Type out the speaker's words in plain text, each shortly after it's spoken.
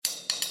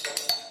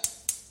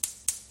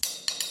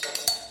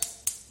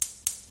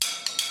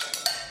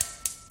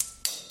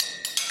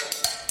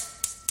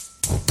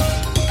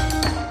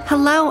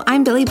Hello,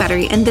 I'm Billy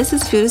Buttery, and this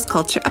is Food is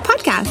Culture, a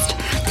podcast.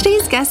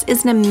 Today's guest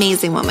is an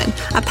amazing woman,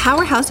 a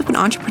powerhouse of an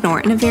entrepreneur.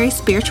 In a very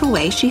spiritual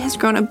way, she has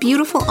grown a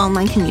beautiful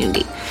online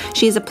community.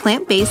 She is a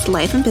plant-based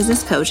life and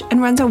business coach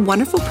and runs a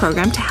wonderful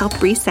program to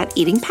help reset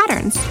eating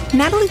patterns.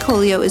 Natalie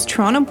Colio is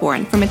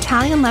Toronto-born from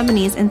Italian,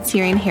 Lebanese, and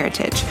Syrian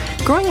heritage.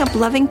 Growing up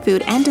loving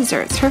food and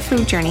desserts, her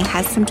food journey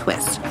has some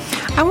twists.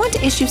 I want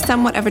to issue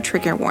somewhat of a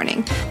trigger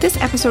warning. This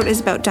episode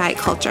is about diet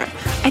culture.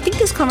 I think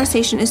this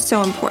conversation is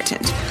so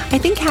important. I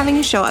think having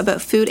a show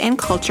about food and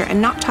culture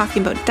and not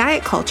talking about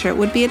diet culture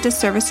would be a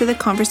disservice to the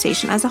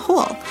conversation as a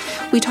whole.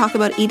 We talk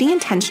about eating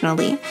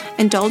intentionally,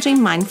 indulging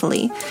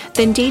mindfully,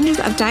 the dangers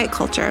of diet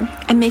culture,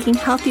 and making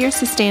healthier,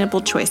 sustainable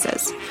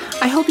choices.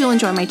 I hope you'll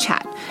enjoy my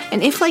chat.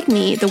 And if, like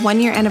me, the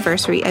 1-year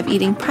anniversary of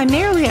eating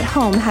primarily at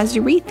home has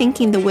you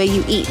rethinking the way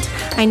you eat,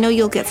 I know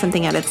you'll get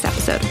something out of this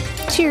episode.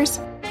 Cheers.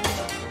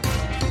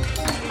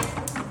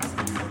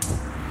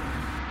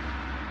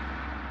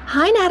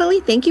 Hi,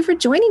 Natalie. Thank you for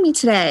joining me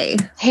today.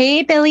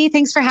 Hey, Billy.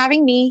 Thanks for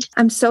having me.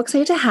 I'm so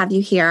excited to have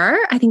you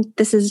here. I think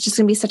this is just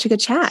going to be such a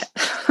good chat.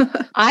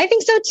 I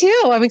think so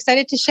too. I'm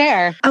excited to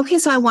share. Okay,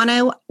 so I want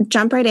to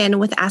jump right in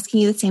with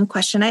asking you the same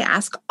question I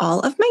ask all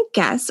of my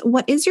guests.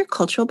 What is your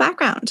cultural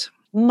background?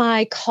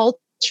 My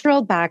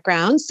cultural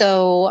background.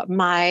 So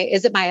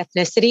is it my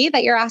ethnicity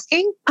that you're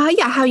asking?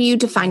 Yeah, how you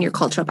define your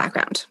cultural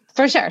background.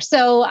 For sure.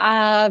 So,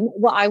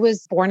 I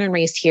was born and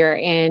raised here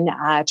in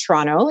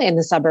Toronto, in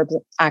the suburbs,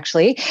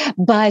 actually.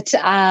 But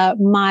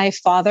my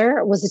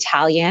father was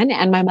Italian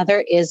and my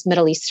mother is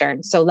Middle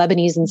Eastern, so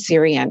Lebanese and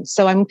Syrian.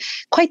 So I'm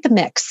quite the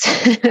mix.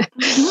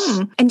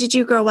 And did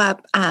you grow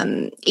up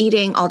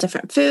eating all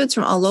different foods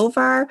from all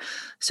over?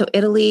 So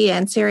Italy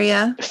and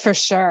Syria? For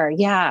sure.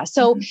 Yeah.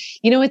 So,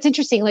 it's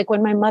interesting. Like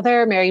when my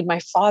mother married my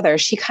father,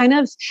 she kind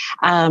of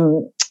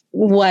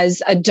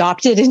was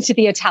adopted into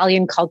the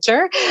Italian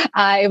culture.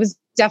 It was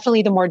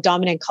definitely the more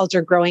dominant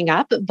culture growing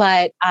up,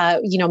 but,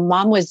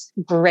 mom was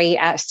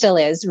still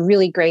is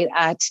really great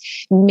at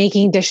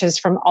making dishes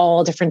from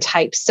all different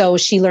types. So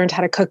she learned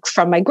how to cook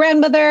from my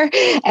grandmother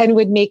and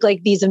would make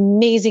like these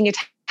amazing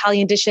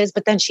Italian dishes,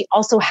 but then she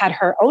also had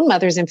her own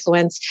mother's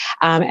influence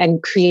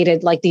and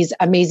created like these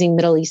amazing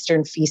Middle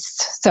Eastern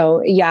feasts.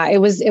 So yeah, it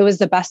was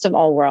the best of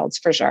all worlds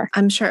for sure.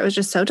 I'm sure it was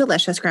just so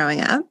delicious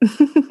growing up.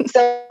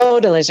 So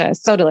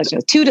delicious,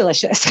 too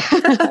delicious.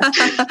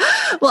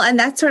 Well, and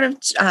that sort of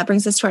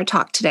brings us to our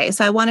talk today.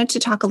 So I wanted to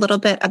talk a little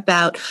bit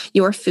about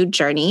your food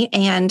journey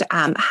and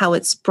how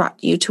it's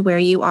brought you to where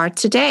you are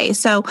today.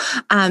 So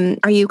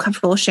are you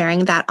comfortable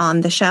sharing that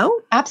on the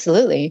show?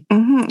 Absolutely.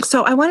 Mm-hmm.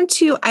 So I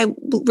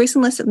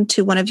recently listened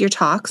to one of your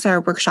talks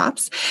or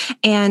workshops,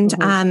 and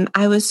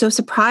I was so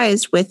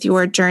surprised with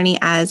your journey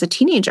as a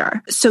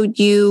teenager. So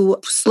you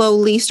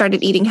slowly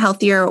started eating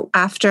healthier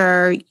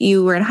after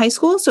you were in high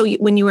school. So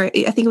when you were,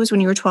 I think it was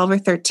when you were 12 or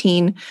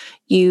 13,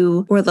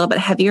 you were a little bit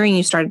heavier and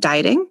you started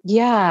dieting?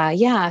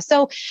 Yeah.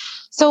 So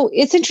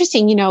it's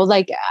interesting,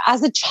 like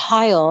as a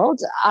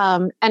child,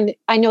 and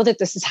I know that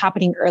this is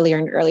happening earlier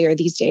and earlier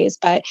these days,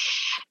 but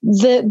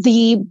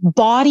the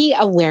body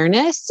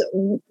awareness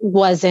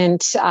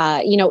wasn't,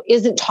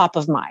 isn't top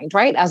of mind,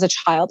 right? As a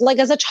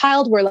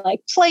child, we're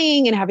like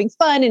playing and having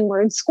fun and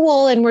we're in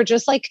school and we're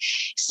just like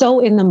so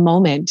in the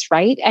moment,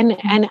 right?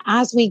 And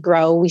as we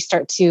grow, we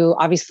start to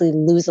obviously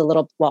lose a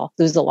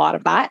lot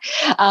of that.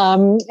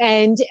 And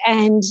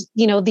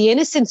the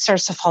innocence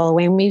starts to fall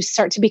away and we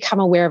start to become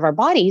aware of our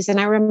bodies.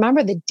 And I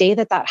remember the day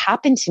that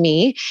happened to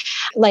me,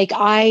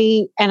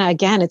 and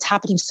again, it's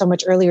happening so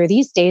much earlier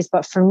these days,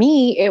 but for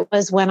me, it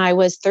was when I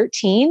was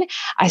 13,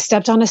 I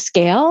stepped on a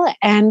scale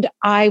and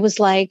I was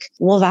like,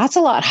 well, that's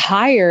a lot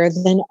higher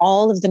than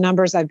all of the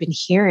numbers I've been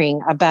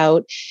hearing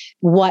about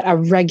what a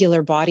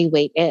regular body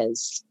weight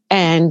is.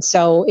 And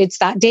so it's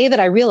that day that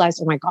I realized,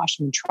 oh my gosh,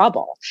 I'm in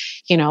trouble,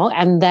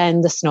 and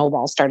then the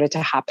snowball started to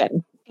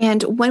happen.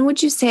 And when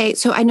would you say,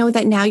 so I know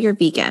that now you're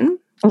vegan.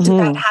 Did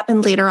that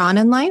happen later on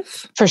in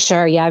life? For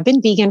sure. Yeah. I've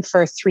been vegan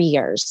for 3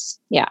 years.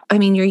 Yeah. I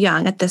mean, you're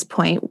young at this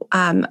point.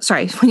 When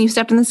you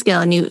stepped on the scale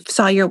and you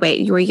saw your weight,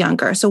 you were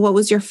younger. So what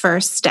was your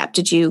first step?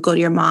 Did you go to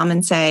your mom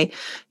and say,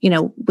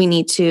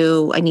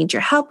 I need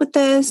your help with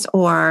this?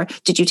 Or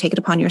did you take it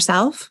upon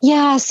yourself?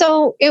 Yeah.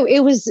 So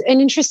it was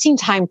an interesting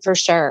time for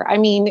sure. I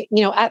mean,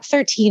 at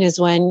 13 is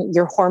when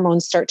your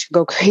hormones start to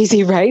go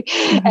crazy, right?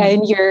 Mm-hmm.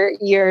 And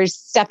you're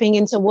stepping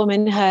into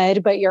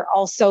womanhood, but you're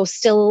also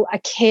still a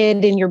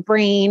kid in your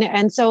brain.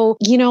 And so,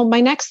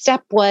 my next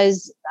step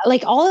was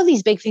like all of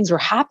these big things were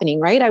happening,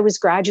 right? I was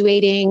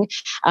graduating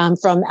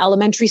from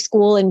elementary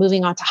school and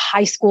moving on to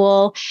high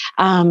school.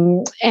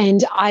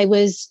 And I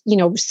was,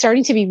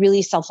 starting to be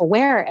really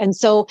self-aware. And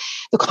so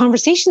the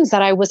conversations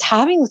that I was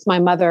having with my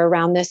mother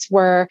around this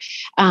were,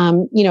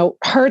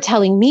 her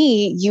telling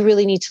me, you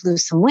really need to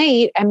lose some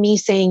weight, and me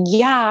saying,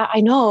 yeah,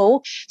 I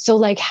know. So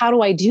like, how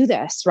do I do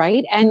this?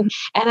 Right. And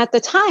at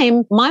the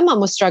time, my mom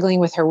was struggling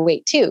with her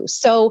weight too.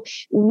 So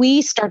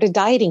we started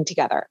dieting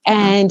together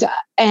and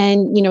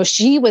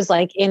she was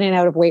like in and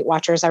out of Weight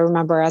Watchers, I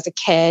remember as a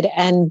kid.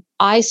 And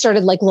I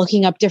started like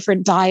looking up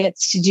different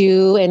diets to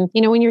do. And,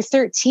 when you're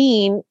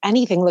 13,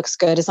 anything looks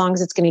good as long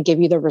as it's going to give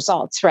you the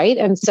results. Right.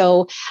 And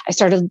so I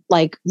started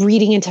like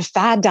reading into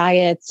fad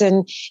diets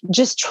and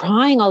just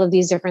trying all of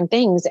these different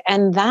things.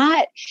 And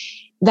that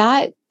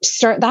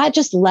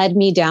just led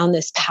me down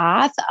this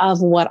path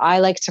of what I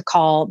like to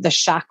call the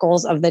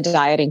shackles of the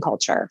dieting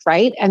culture.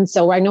 Right. And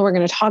so I know we're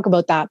going to talk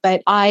about that,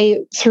 but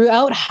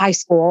throughout high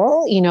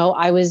school,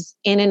 I was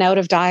in and out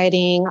of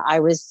dieting. I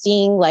was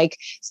seeing like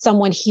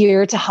someone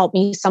here to help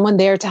me, someone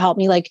there to help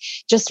me, like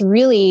just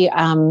really,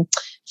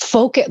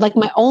 focus, like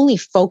my only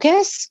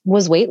focus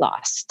was weight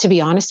loss, to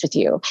be honest with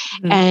you.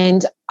 Mm-hmm.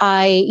 And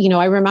I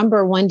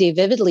remember one day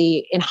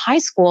vividly in high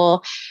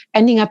school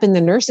ending up in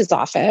the nurse's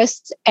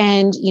office.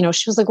 And,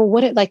 she was like,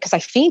 well, cause I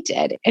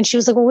fainted. And she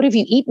was like, well, what have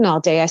you eaten all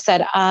day? I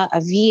said, a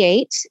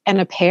V8 and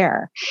a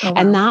pear. Oh, wow.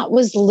 And that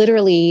was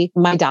literally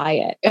my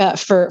diet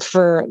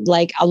for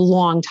like a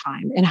long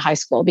time in high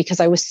school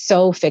because I was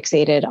so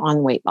fixated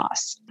on weight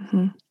loss.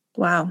 Mm-hmm.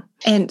 Wow.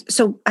 And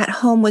so at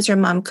home, was your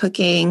mom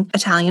cooking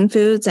Italian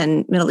foods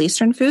and Middle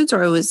Eastern foods,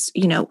 or it was,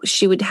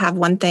 she would have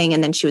one thing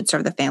and then she would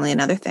serve the family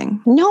another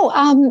thing? No,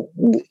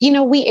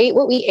 we ate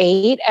what we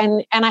ate.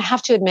 And I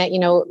have to admit,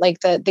 like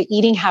the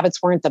eating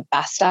habits weren't the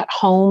best at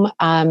home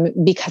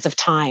because of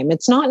time.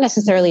 It's not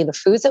necessarily the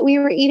foods that we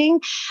were eating,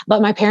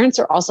 but my parents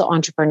are also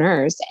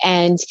entrepreneurs.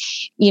 And,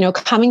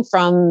 coming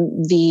from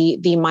the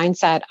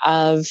mindset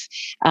of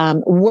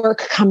work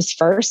comes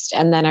first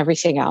and then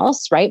everything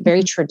else, right?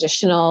 Very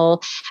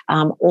traditional,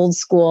 old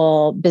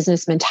school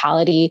business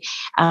mentality.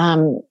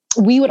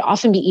 We would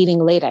often be eating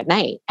late at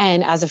night.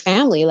 And as a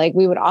family, like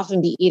we would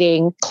often be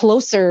eating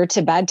closer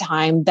to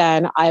bedtime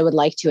than I would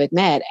like to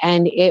admit.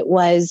 And it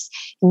was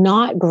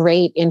not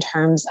great in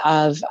terms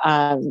of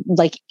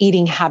like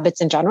eating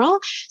habits in general.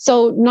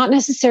 So not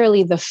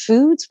necessarily the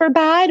foods were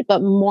bad,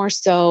 but more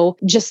so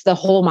just the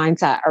whole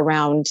mindset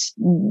around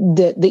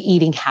the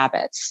eating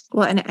habits.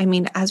 Well, and I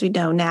mean, as we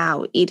know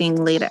now,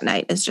 eating late at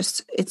night is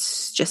just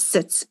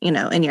sits,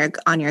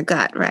 on your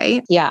gut,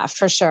 right? Yeah,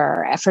 for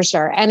sure.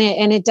 And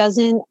it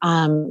doesn't,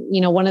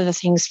 one of the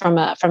things from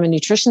a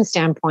nutrition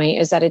standpoint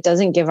is that it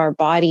doesn't give our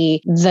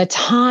body the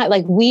time.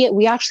 Like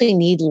we actually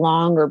need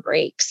longer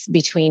breaks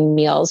between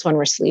meals when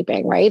we're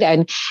sleeping, right?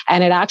 And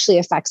it actually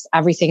affects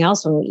everything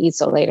else when we eat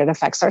so late. It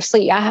affects our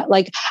sleep. Yeah,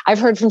 like I've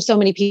heard from so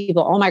many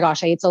people, oh my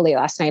gosh, I ate so late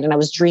last night and I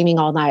was dreaming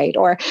all night,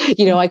 or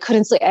I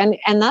couldn't sleep.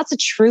 And that's a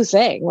true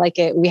thing. Like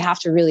we have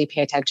to really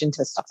pay attention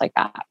to stuff like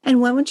that. And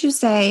when would you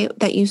say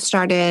that you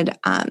started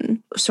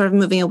sort of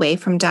moving away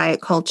from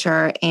diet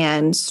culture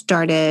and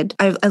started?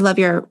 I love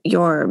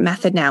your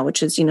method now,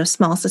 which is,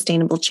 small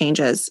sustainable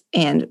changes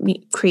and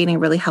creating a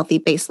really healthy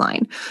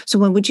baseline. So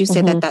when would you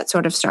say that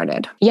sort of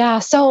started? Yeah.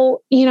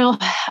 So,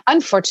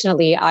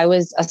 unfortunately, I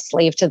was a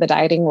slave to the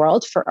dieting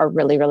world for a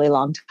really, really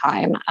long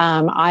time.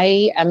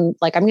 I'm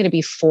going to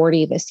be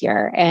 40 this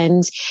year.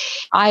 And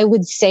I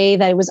would say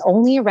that it was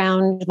only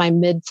around my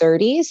mid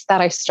 30s that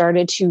I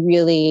started to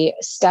really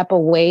step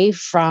away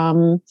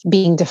from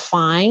being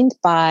defined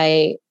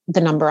by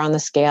the number on the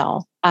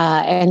scale.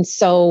 And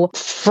so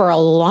for a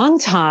long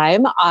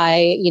time,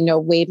 I,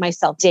 weighed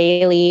myself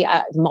daily,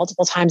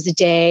 multiple times a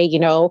day,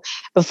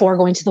 before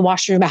going to the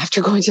washroom,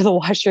 after going to the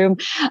washroom,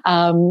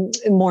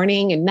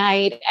 morning and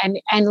night.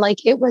 And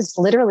like, it was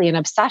literally an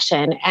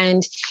obsession.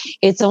 And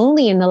it's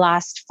only in the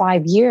last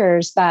 5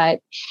 years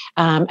that,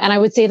 and I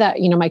would say that,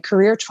 my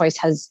career choice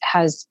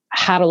has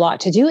had a lot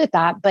to do with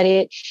that, but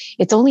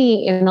it's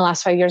only in the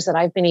last 5 years that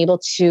I've been able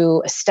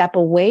to step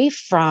away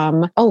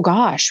from, oh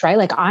gosh, right?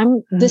 Like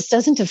this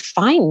doesn't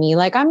define me.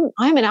 Like I'm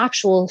an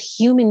actual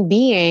human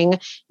being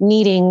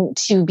needing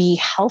to be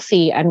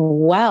healthy and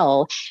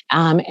well.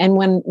 And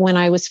when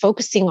I was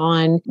focusing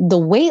on the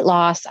weight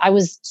loss, I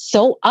was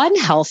so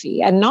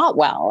unhealthy and not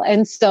well.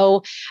 And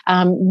so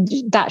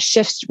that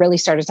shift really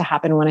started to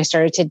happen when I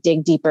started to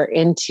dig deeper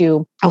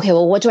into, okay,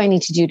 well, what do I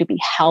need to do to be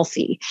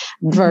healthy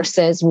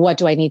versus what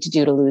do I need to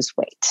do to lose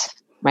weight?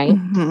 Right.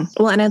 Mm-hmm.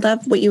 Well, and I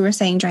love what you were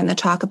saying during the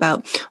talk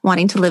about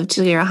wanting to live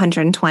till you're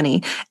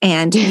 120.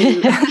 And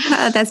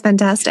that's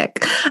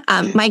fantastic.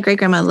 My great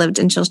grandma lived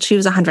until she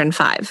was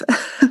 105.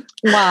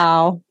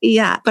 Wow.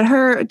 Yeah. But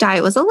her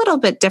diet was a little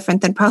bit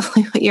different than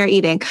probably what you're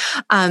eating.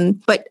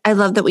 But I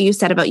love that what you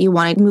said about you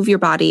want to move your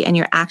body and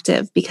you're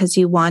active because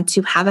you want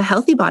to have a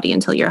healthy body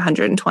until you're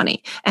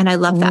 120. And I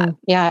love that.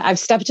 Yeah. I've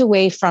stepped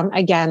away from,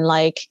 again,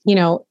 like,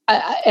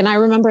 and I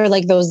remember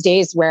like those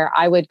days where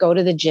I would go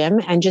to the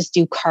gym and just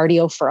do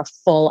cardio for a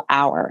full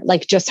hour,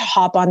 like just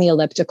hop on the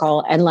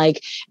elliptical and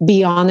like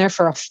be on there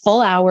for a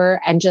full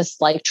hour and just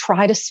like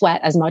try to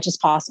sweat as much as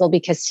possible.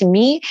 Because to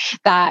me,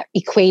 that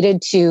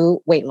equated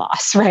to weight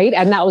loss, right?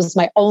 And that was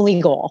my only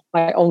goal.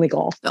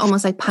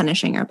 Almost like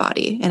punishing your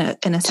body in a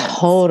sense.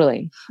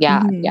 Totally.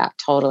 Yeah. Mm-hmm. Yeah,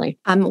 totally.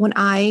 When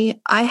I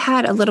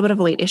had a little bit of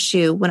a weight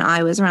issue when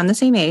I was around the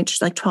same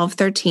age, like 12,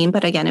 13,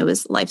 but again, it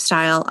was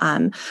lifestyle.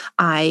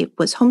 I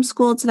was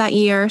homeschooled that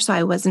year, so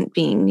I wasn't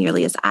being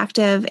nearly as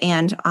active,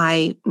 and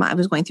I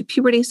was going through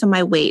puberty. So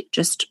my weight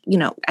just,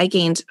 I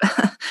gained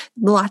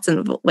lots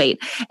of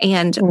weight.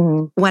 And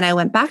when I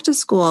went back to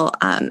school,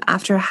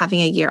 after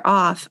having a year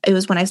off, it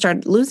was when I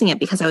started losing it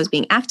because I was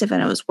being active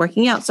and I was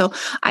working out. So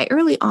I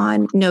early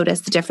on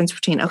noticed the difference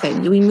between, okay,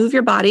 you move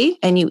your body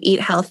and you eat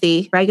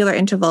healthy, regular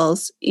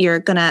intervals, you're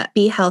going to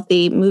be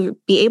healthy,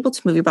 be able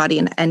to move your body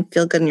and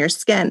feel good in your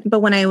skin. But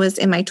when I was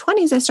in my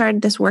 20s, I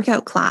started this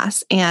workout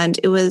class, and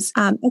it was,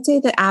 I'd say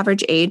the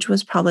average age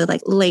was probably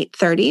like late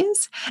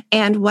 30s.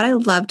 And what I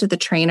loved, the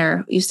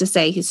trainer used to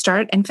say, he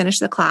started and finished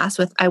the class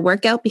with, I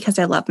work out because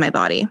I love my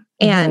body.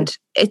 And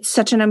it's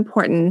such an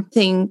important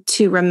thing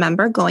to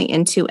remember going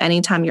into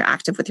anytime you're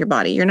active with your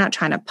body. You're not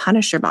trying to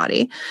punish your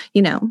body.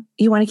 You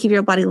want to keep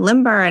your body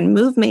limber and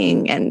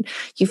moving, and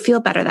you feel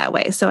better that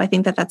way. So I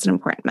think that that's an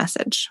important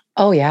message.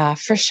 Oh yeah,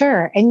 for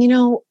sure. And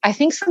I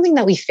think something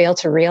that we fail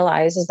to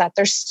realize is that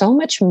there's so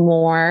much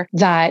more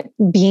that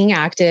being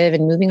active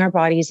and moving our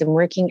bodies and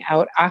working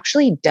out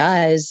actually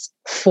does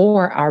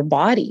for our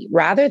body,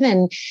 rather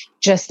than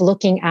just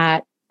looking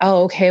at,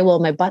 oh, okay, well,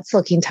 my butt's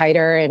looking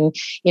tighter and,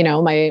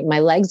 my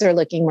legs are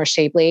looking more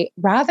shapely.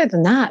 Rather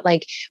than that,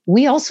 like,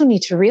 we also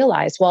need to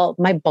realize, well,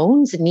 my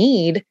bones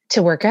need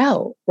to work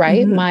out,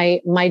 right?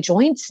 My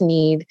joints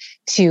need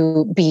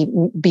to be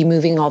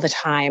moving all the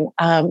time.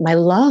 My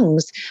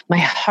lungs, my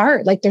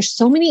heart, like, there's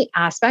so many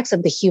aspects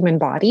of the human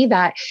body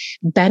that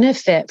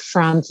benefit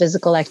from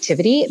physical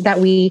activity that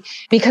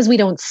because we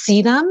don't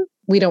see them,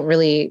 we don't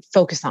really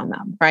focus on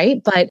them,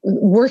 right? But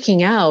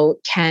working out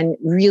can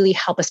really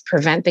help us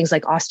prevent things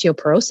like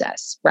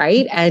osteoporosis,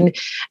 right? And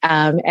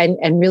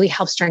really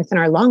help strengthen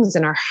our lungs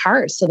and our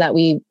heart so that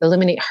we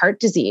eliminate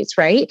heart disease,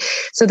 right?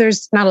 So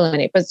there's not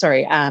eliminate, but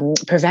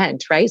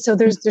prevent, right? So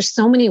there's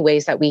so many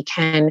ways that we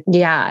can,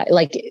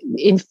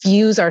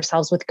 infuse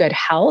ourselves with good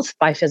health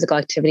by physical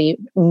activity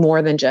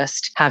more than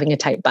just having a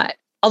tight butt.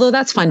 Although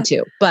that's fun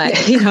too, but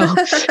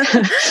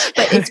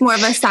but it's more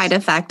of a side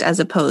effect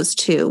as opposed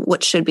to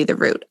what should be the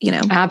root,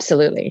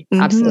 Absolutely.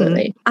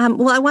 Absolutely.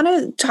 Well, I want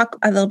to talk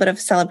a little bit of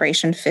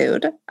celebration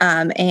food,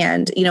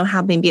 and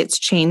how maybe it's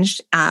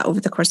changed over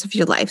the course of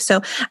your life.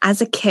 So as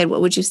a kid,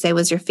 what would you say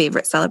was your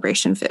favorite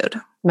celebration food?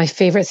 My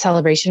favorite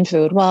celebration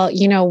food? Well,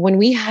 when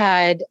we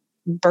had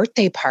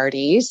birthday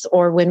parties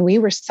or when we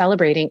were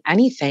celebrating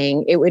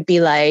anything, it would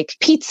be like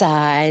pizza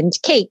and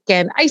cake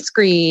and ice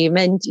cream.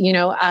 And,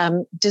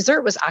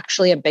 dessert was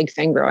actually a big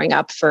thing growing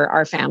up for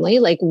our family.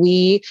 Like,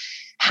 we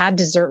had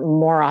dessert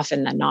more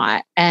often than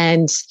not.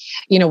 And,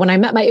 when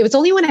it was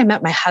only when I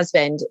met my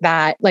husband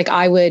that, like,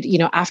 I would,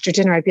 after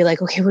dinner, I'd be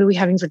like, okay, what are we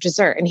having for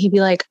dessert? And he'd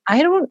be like,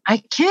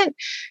 I can't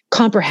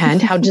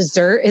comprehend how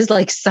dessert is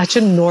like such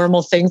a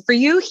normal thing for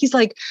you. He's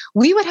like,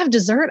 we would have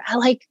dessert at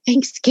like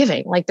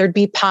Thanksgiving, like there'd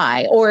be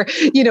pie, or,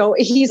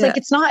 he's like,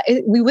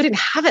 we wouldn't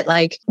have it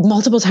like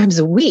multiple times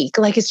a week.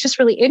 Like, it's just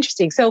really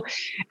interesting. So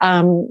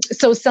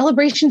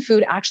celebration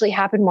food actually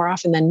happened more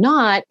often than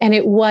not. And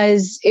it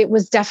was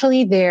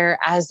definitely there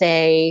as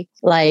a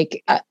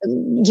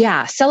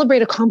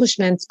celebrate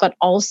accomplishments, but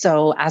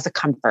also as a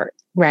comfort.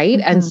 Right.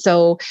 And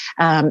so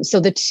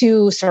the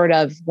two sort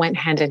of went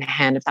hand in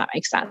hand, if that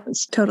makes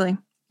sense. Totally.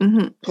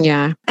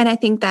 Yeah. And I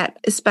think that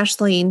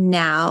especially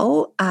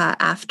now,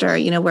 after,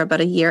 we're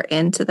about a year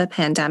into the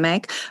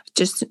pandemic,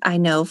 I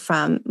know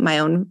from my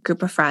own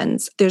group of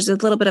friends, there's a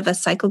little bit of a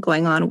cycle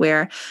going on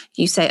where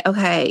you say,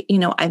 okay,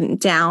 I'm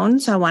down,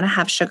 so I want to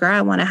have sugar.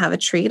 I want to have a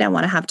treat. I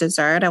want to have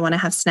dessert. I want to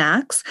have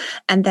snacks.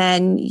 And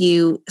then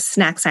you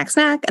snack.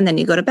 And then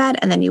you go to bed,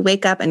 and then you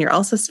wake up and you're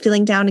also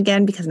feeling down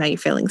again because now you're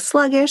feeling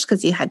sluggish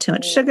because you had too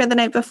much sugar the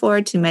night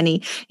before, too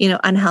many,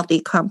 unhealthy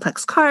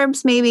complex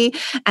carbs maybe.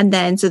 And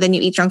then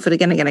you eat junk food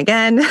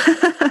again.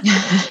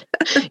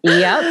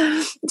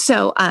 Yep.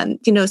 So,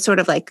 sort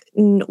of like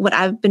what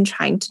I've been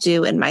trying to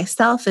do in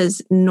myself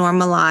is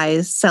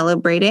normalize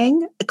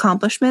celebrating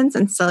accomplishments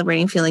and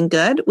celebrating feeling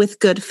good with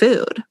good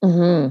food.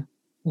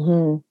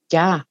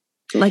 Yeah.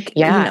 Like,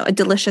 a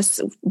delicious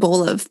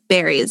bowl of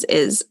berries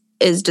is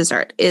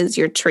dessert, is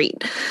your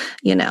treat,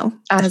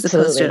 as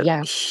opposed to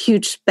a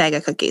huge bag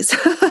of cookies.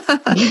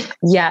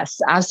 Yes,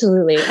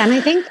 absolutely. And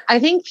I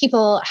think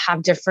people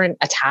have different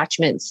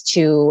attachments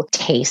to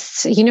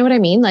tastes. You know what I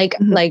mean? Like,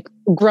 like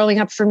growing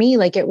up for me,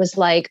 like, it was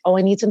like, oh,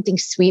 I need something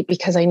sweet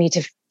because I need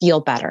to feel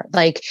better.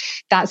 Like,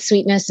 that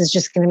sweetness is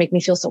just going to make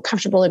me feel so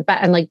comfortable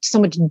and like so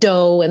much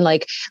dough and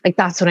like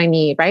that's what I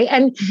need. Right.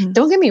 And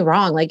don't get me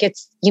wrong. Like,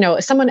 it's,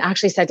 someone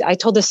actually said, I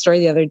told this story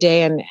the other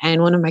day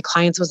and one of my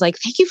clients was like,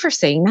 thank you for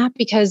saying that,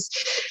 because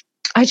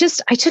I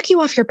took you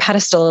off your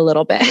pedestal a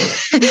little bit.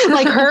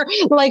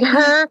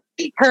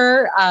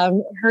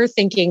 her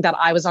thinking that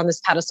I was on this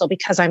pedestal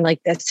because I'm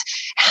like this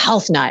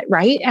health nut.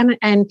 Right.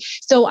 And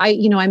so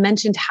I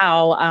mentioned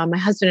how my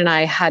husband and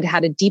I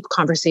had a deep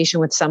conversation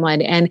with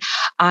someone, and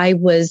I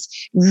was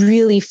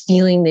really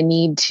feeling the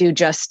need to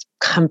just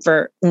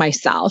comfort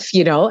myself,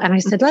 and I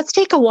said, let's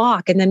take a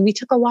walk. And then we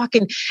took a walk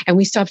and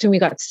we stopped and we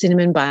got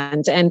cinnamon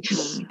buns and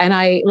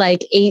I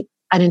like ate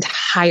an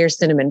entire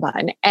cinnamon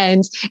bun.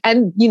 And,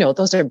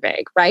 those are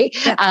big, right?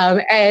 Yeah.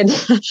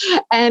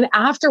 And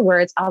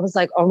afterwards I was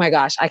like, oh my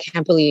gosh, I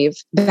can't believe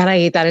that I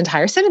ate that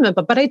entire cinnamon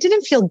bun, but I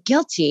didn't feel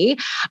guilty.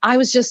 I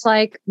was just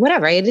like,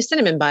 whatever, I ate a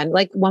cinnamon bun.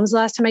 Like, when was the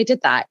last time I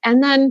did that?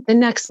 And then the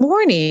next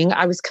morning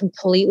I was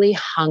completely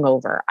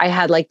hungover. I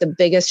had like the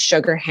biggest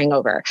sugar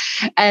hangover.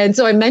 And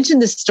so I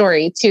mentioned this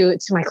story to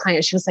my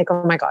client. She was like,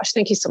 oh my gosh,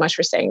 thank you so much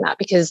for saying that,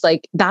 because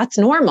like, that's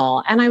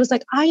normal. And I was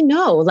like, I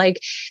know,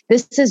 like,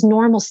 this is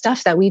normal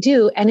stuff that we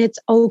do and it's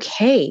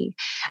okay.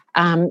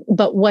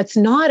 But what's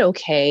not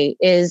okay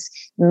is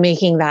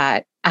making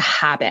that a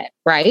habit,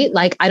 right?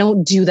 Like, I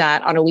don't do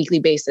that on a weekly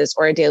basis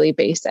or a daily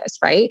basis,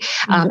 right?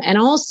 And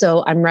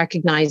also I'm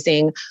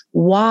recognizing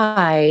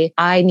why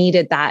I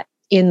needed that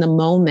in the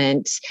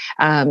moment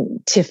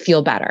to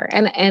feel better.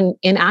 And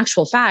in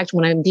actual fact,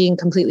 when I'm being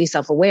completely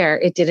self-aware,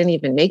 it didn't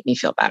even make me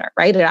feel better,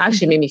 right? It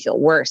actually made me feel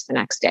worse the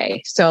next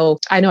day. So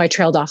I know I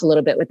trailed off a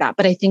little bit with that,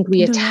 but I think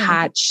we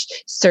attach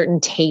certain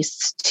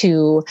tastes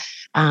to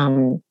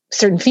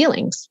certain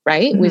feelings,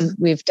 right?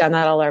 We've done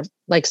that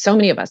like so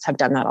many of us have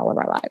done that all of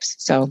our lives.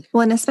 So,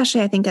 well, and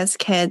especially I think as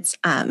kids,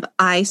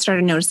 I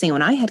started noticing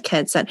when I had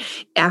kids that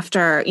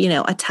after,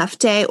 a tough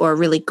day or a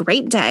really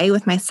great day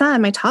with my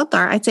son, my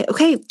toddler, I'd say,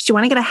 okay, do you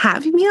want to get a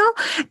Happy Meal?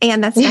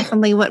 And that's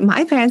definitely what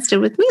my parents did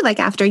with me. Like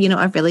after,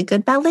 a really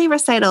good ballet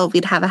recital,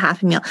 we'd have a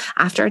Happy Meal.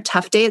 After a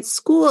tough day at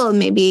school,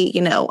 maybe,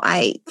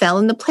 I fell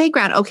in the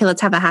playground. Okay,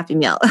 let's have a Happy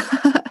Meal.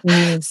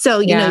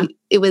 So,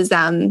 it was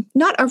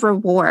not a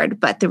reward,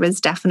 but there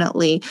was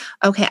definitely,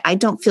 okay, I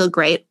don't feel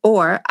great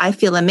or I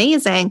feel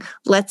amazing.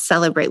 Let's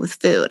celebrate with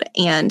food.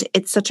 And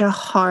it's such a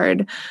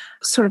hard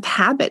sort of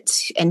habit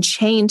and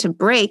chain to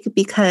break,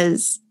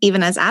 because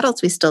even as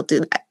adults, we still do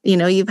that.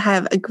 You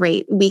have a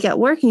great week at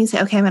work and you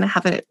say, okay,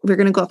 we're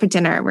going to go out for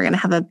dinner. We're going to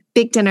have a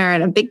big dinner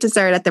and a big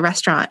dessert at the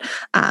restaurant.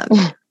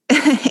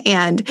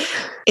 And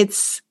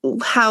it's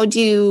how do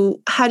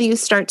you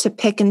start to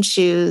pick and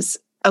choose?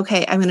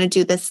 Okay, I'm going to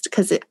do this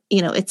because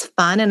it's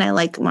fun and I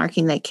like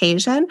marking the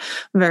occasion,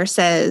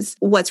 versus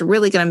what's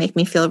really going to make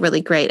me feel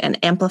really great and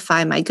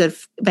amplify my good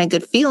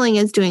feeling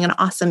is doing an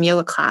awesome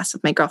yoga class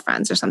with my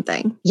girlfriends or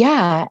something.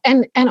 Yeah,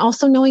 and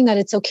also knowing that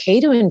it's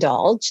okay to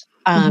indulge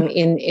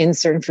in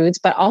certain foods,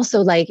 but also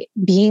like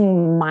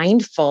being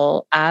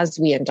mindful as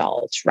we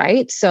indulge,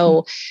 right?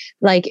 So,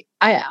 like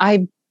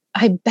I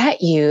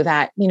bet you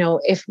that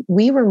if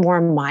we were more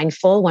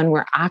mindful when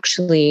we're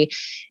actually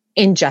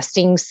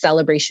ingesting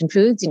celebration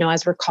foods,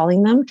 as we're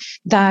calling them,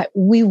 that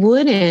we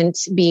wouldn't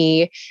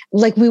be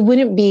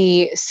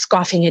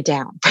scoffing it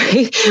down,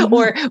 right?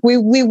 Or we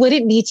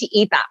wouldn't need to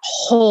eat that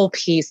whole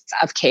piece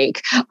of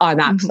cake on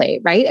that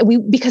plate, right?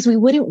 Because we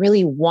wouldn't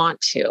really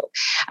want to.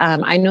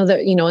 I know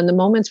that, in the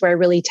moments where I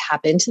really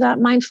tap into that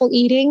mindful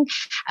eating,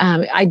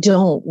 I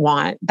don't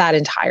want that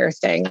entire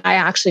thing. I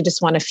actually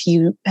just want a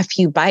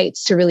few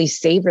bites to really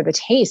savor the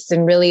taste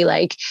and really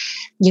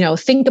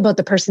think about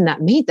the person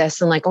that made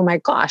this and like, oh my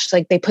gosh,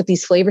 like they put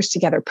these flavors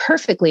together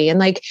perfectly. And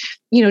like,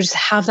 just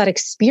have that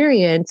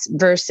experience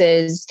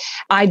versus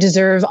I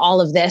deserve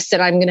all of this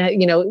and I'm going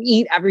to,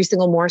 eat every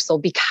single morsel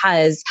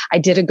because I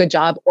did a good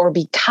job or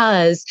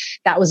because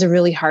that was a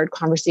really hard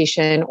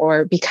conversation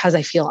or because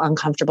I feel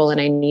uncomfortable and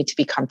I need to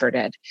be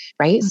comforted.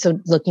 Right. So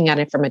looking at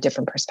it from a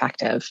different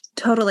perspective.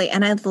 Totally.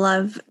 And I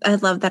love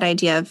that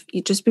idea of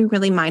you just be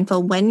really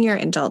mindful when you're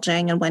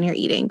indulging and when you're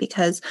eating,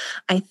 because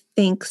I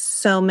think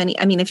so many,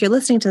 if you're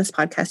listening to this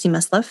podcast, you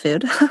must love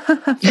food for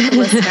the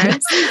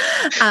listeners.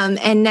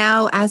 And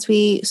now as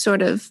we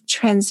sort of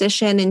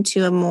transition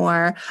into a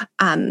more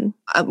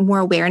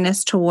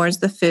awareness towards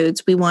the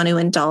foods we want to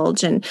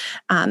indulge and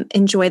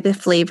enjoy the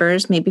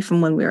flavors, maybe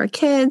from when we were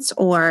kids,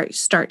 or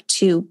start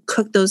to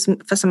cook those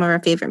for some of our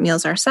favorite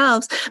meals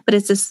ourselves. But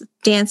it's this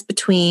dance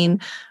between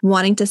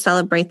wanting to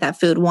celebrate that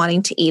food,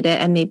 wanting to eat it,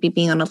 and maybe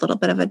being on a little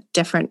bit of a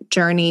different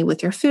journey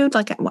with your food.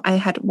 Like I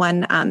had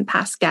one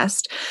past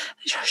guest,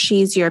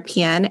 she's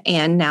European,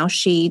 and now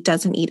she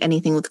doesn't eat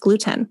anything with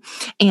gluten.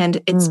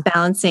 And it's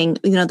balancing,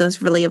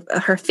 those really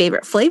her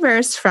favorite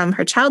flavors from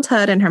her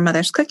childhood and her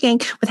mother's cooking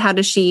with how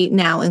does she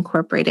now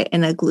incorporate it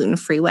in a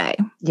gluten-free way.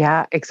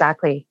 Yeah,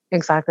 exactly.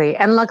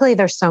 And luckily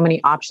there's so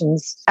many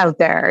options out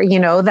there,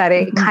 that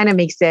it kind of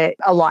makes it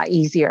a lot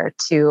easier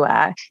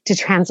to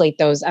translate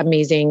those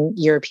amazing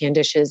European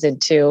dishes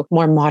into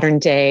more modern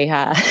day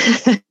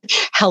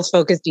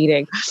health-focused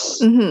eating.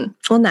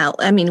 Well, now,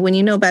 when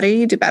you know better,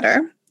 you do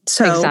better.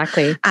 So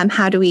exactly.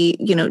 How do we,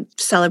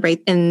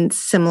 celebrate in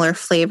similar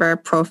flavor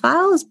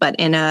profiles, but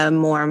in a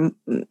more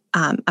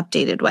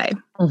updated way?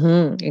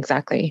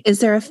 Exactly. Is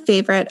there a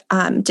favorite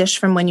dish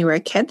from when you were a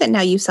kid that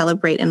now you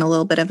celebrate in a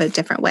little bit of a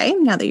different way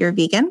now that you're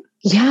vegan?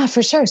 Yeah,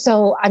 for sure.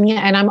 So,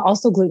 and I'm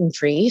also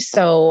gluten-free.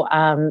 So,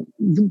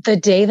 the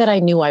day that I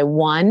knew I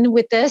won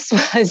with this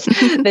was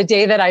the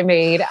day that I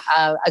made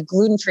a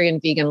gluten-free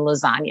and vegan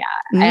lasagna.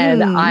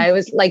 And I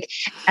was like,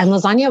 and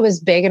lasagna was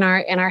big in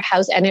our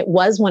house. And it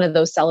was one of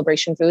those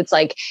celebration foods,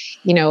 and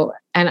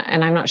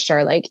I'm not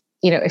sure,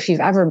 if you've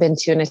ever been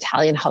to an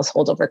Italian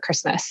household over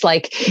Christmas,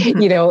 like,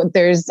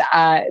 there's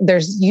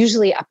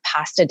usually a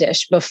pasta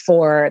dish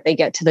before they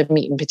get to the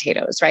meat and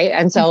potatoes. Right.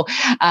 And so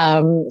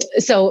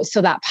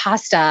that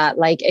pasta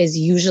like is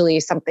usually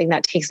something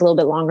that takes a little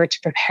bit longer to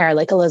prepare,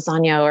 like a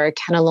lasagna or a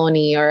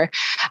cannelloni or,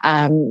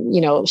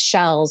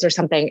 shells or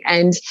something.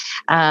 And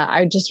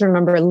I just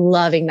remember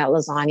loving that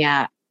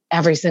lasagna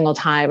every single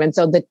time. And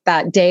so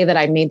that day that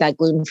I made that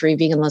gluten-free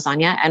vegan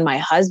lasagna and my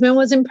husband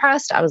was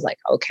impressed, I was like,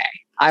 okay,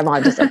 I'm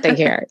on to something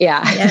here.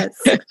 Yeah.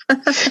 Yes.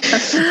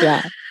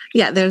 Yeah.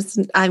 Yeah,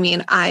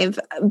 I've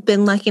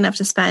been lucky enough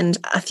to spend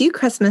a few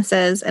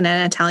Christmases in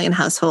an Italian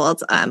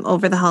household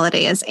over the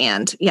holidays.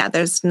 And yeah,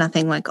 there's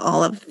nothing like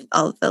all of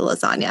the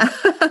lasagna.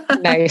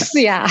 Nice.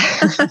 Yeah.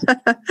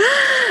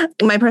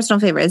 My personal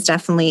favorite is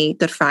definitely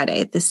Good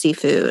Friday, the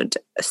seafood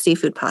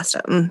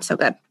pasta. So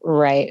good.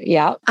 Right.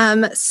 Yeah.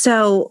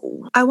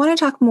 So I want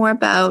to talk more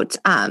about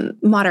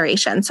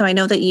moderation. So I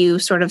know that you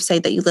sort of say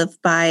that you live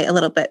by a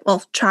little bit,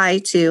 well, try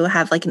to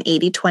have like an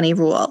 80-20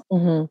 rule.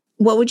 Mm-hmm.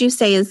 What would you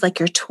say is like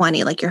your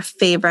 20, like your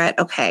favorite?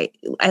 Okay,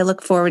 I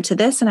look forward to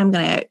this and I'm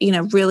going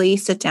to, really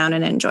sit down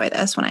and enjoy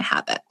this when I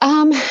have it.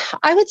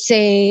 I would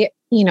say,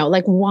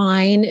 like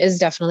wine is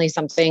definitely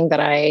something that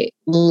I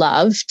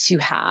love to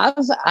have,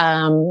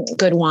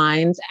 good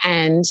wines,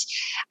 and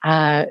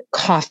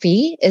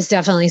coffee is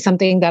definitely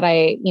something that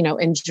I,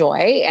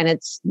 enjoy. And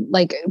it's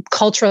like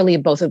culturally,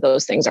 both of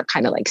those things are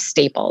kind of like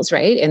staples,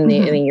 right? In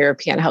the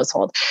European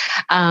household.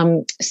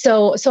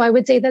 So I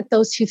would say that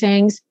those two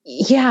things,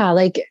 yeah,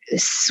 like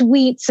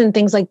sweets and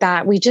things like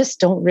that, we just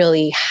don't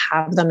really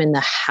have them in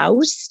the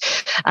house.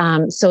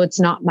 So it's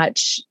not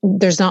much,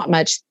 there's not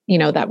much,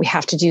 that we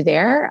have to do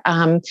there.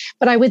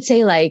 But I would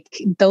say like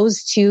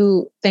those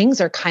two things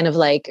are kind of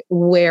like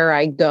where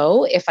I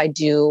go if I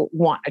do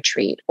want a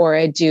treat or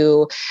I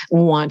do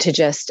want to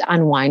just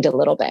unwind a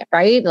little bit,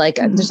 right? Like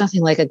there's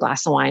nothing like a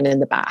glass of wine in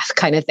the bath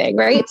kind of thing,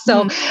 right?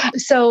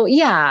 So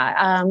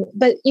yeah.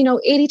 But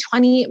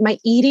 80-20, my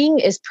eating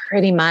is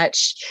pretty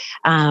much,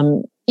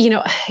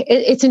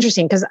 it's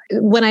interesting because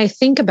when I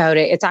think about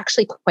it, it's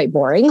actually quite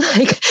boring.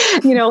 Like,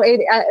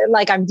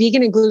 I'm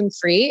vegan and gluten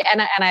free.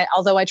 And I,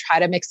 although I try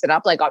to mix it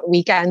up like on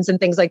weekends and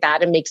things like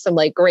that and make some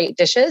like great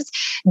dishes,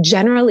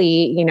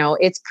 generally,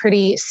 it's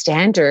pretty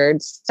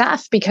standard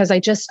stuff because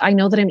I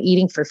know that I'm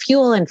eating for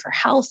fuel and for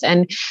health.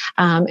 And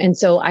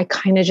so I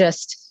kind of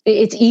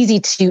it's easy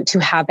to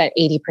have that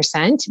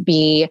 80%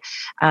 be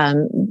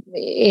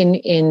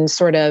in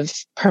sort of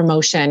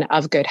promotion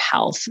of good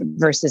health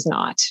versus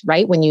not,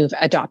 right? When you've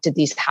adopted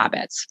these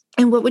habits.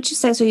 And what would you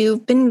say? So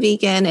you've been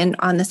vegan and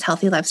on this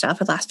healthy lifestyle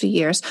for the last few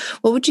years.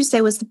 What would you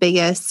say was the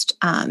biggest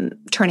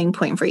turning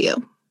point for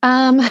you?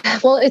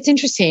 Well, it's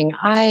interesting.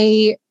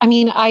 I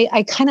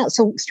kind of,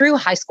 so through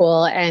high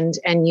school and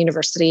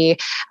university,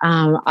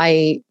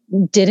 I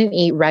didn't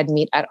eat red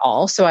meat at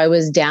all. So I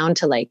was down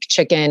to like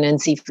chicken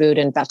and seafood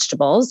and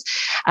vegetables.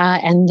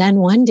 And then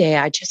one day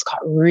I just got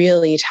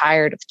really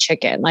tired of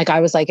chicken. Like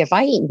I was like, if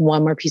I eat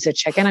one more piece of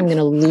chicken, I'm going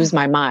to lose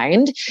my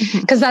mind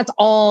because that's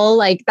all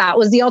like, that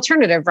was the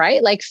alternative,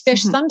 right? Like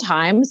fish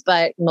sometimes,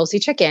 but mostly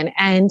chicken.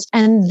 And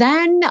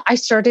then I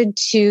started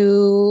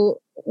to,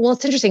 well,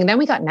 it's interesting. Then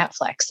we got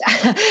Netflix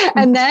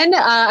and then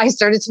I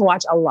started to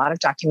watch a lot of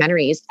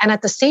documentaries and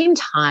at the same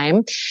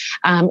time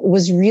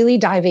was really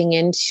diving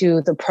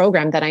into the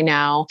program that I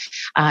now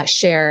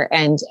share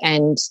and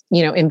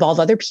involve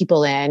other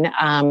people in,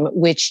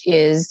 which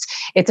is,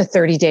 it's a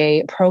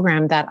 30-day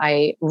program that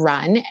I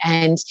run.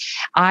 And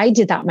I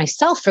did that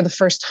myself for the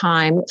first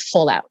time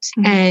full out.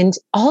 And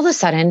all of a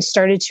sudden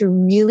started to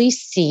really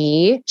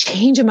see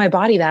change in my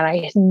body that I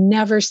had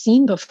never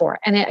seen before.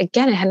 And it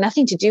had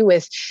nothing to do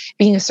with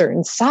being a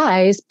certain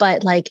size,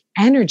 but like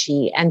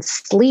energy and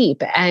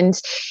sleep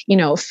and,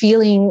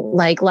 feeling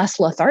like less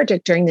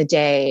lethargic during the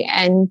day.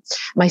 And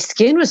my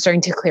skin was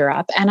starting to clear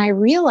up. And I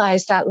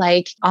realized that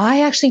like,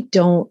 I actually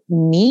don't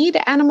need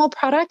animal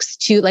products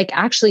to like,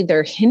 actually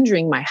they're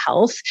hindering my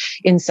health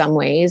in some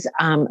ways,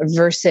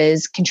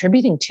 versus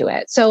contributing to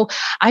it. So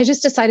I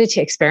just decided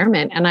to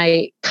experiment and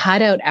I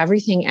cut out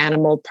everything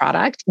animal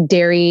product,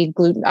 dairy,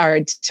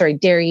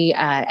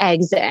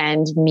 eggs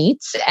and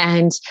meats.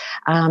 And,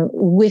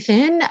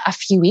 within a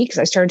few weeks,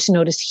 I started to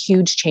notice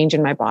huge change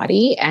in my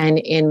body and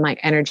in my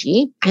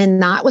energy.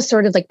 And that was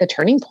sort of like the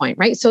turning point,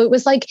 right? So it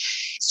was like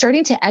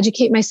starting to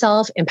educate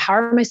myself,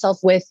 empower myself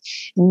with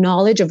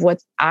knowledge of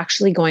what's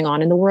actually going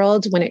on in the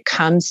world when it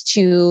comes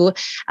to,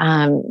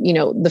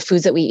 the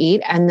foods that we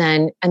eat. And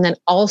then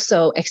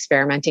also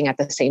experimenting at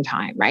the same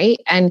time, right?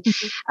 And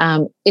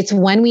it's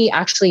when we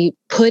actually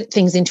put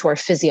things into our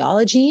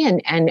physiology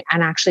and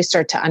actually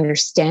start to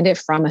understand it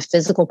from a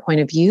physical point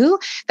of view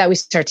that we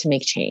start to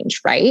make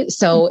change, right?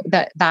 So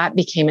that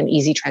became an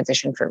easy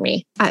transition for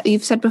me.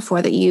 You've said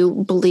before that you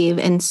believe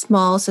in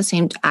small,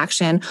 sustained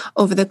action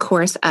over the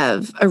course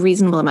of a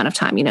reasonable amount of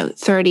time,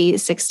 30,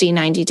 60,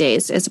 90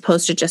 days, as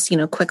opposed to just,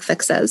 quick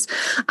fixes.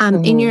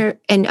 And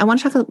I want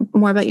to talk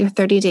more about your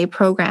 30-day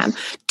program.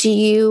 Do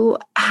you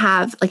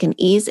have like an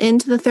ease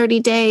into the 30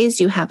 days?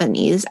 Do you have an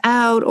ease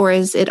out, or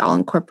is it all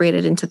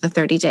incorporated into the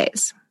 30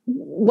 days?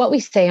 What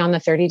we say on the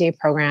 30-day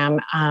program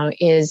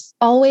is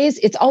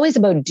it's always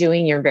about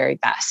doing your very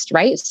best,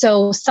 right?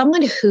 So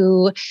someone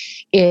who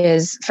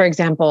is, for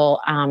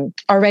example,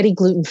 already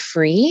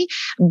gluten-free,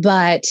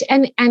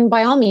 and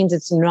by all means,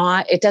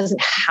 it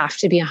doesn't have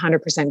to be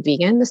 100%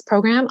 vegan, this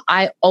program.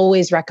 I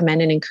always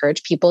recommend and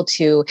encourage people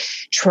to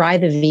try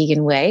the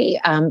vegan way.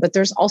 But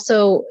there's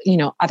also,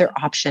 other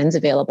options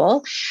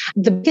available.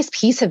 The biggest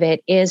piece of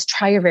it is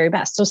try your very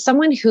best. So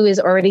someone who is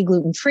already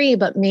gluten-free,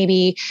 but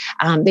maybe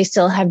they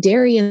still have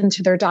dairy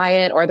into their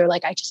diet, or they're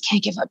like, I just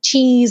can't give up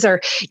cheese,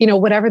 or,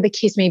 whatever the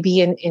case may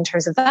be in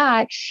terms of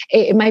that,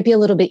 it might be a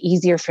little bit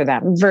easier for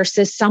them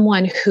versus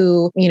someone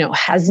who,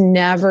 has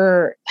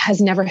never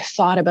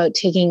thought about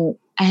taking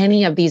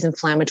any of these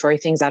inflammatory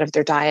things out of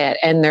their diet.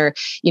 And they're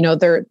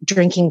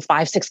drinking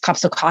 5-6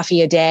 cups of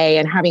coffee a day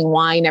and having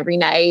wine every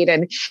night.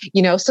 And,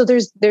 so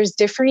there's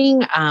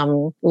differing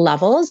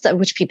levels at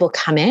which people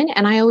come in.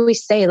 And I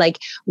always say, like,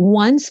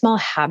 one small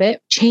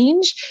habit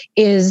change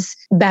is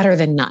better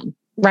than none.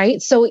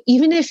 Right. So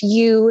even if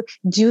you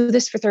do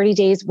this for 30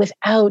 days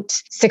without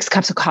 6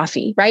 cups of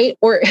coffee, right?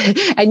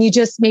 And you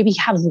just maybe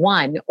have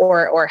one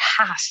or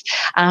half.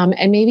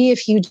 And maybe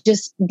if you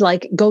just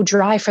like go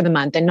dry for the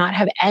month and not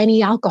have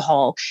any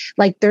alcohol,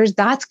 like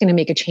that's going to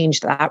make a change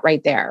to that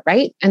right there.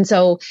 Right. And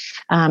so,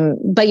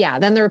 but yeah,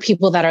 then there are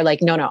people that are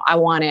like, no, I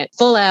want it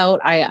full out.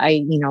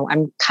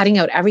 I'm cutting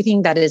out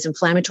everything that is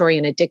inflammatory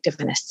and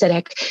addictive and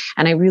acidic.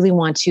 And I really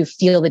want to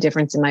feel the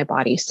difference in my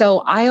body. So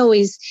I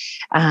always,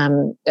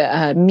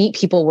 meet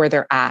people where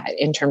they're at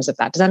in terms of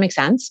that. Does that make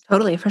sense?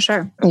 Totally, for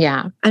sure.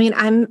 Yeah. I mean,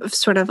 I'm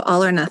sort of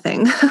all or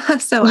nothing.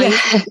 So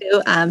I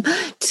do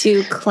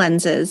 2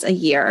 cleanses a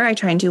year. I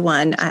try and do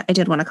one. I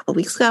did one a couple of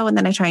weeks ago, and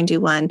then I try and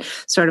do one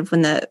sort of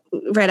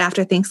right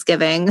after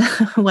Thanksgiving,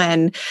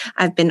 when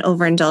I've been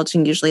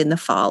overindulging, usually in the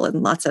fall,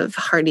 and lots of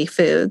hearty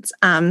foods.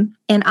 And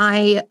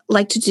I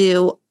like to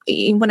do,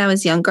 when I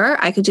was younger,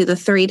 I could do the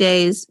 3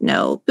 days,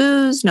 no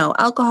booze, no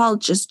alcohol,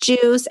 just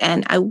juice.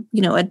 And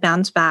I'd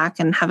bounce back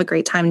and have a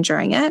great time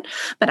during it.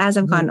 But as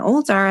I've gotten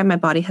older, my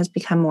body has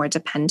become more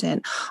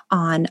dependent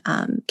on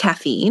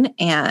caffeine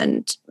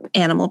and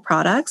animal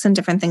products and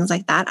different things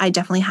like that. I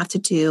definitely have to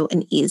do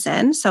an ease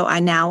in. So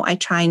I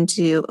try and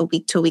do a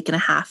week to a week and a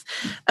half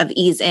of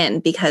ease in,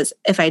 because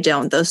if I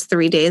don't, those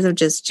 3 days of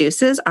just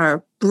juices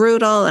are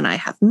brutal, and I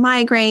have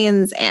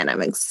migraines and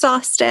I'm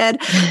exhausted.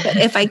 But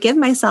if I give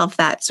myself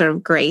that sort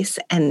of grace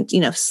and,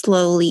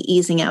 slowly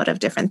easing out of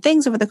different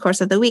things over the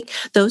course of the week,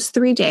 those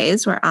 3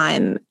 days where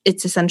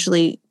it's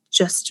essentially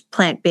just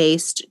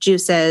plant-based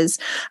juices,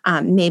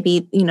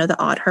 maybe, the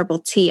odd herbal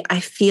tea, I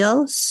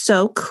feel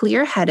so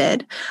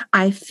clear-headed.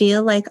 I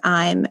feel like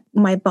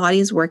my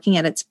body's working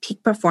at its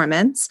peak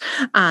performance.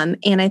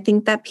 And I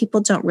think that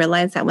people don't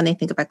realize that when they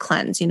think of a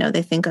cleanse,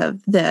 they think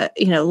of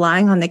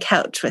lying on the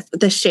couch with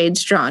the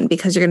shades drawn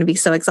because you're going to be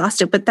so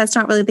exhausted, but that's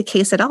not really the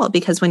case at all,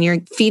 because when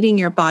you're feeding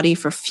your body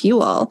for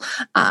fuel,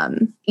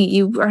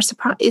 you are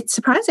surprised. It's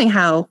surprising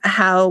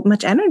how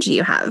much energy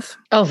you have.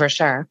 Oh, for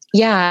sure.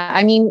 Yeah.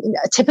 I mean,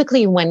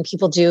 typically when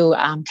people do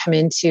come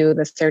into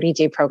the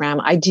 30-day program,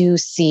 I do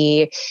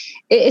see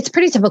it's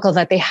pretty typical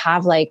that they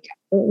have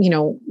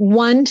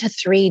 1 to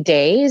 3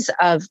 days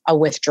of a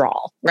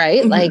withdrawal,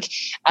 right?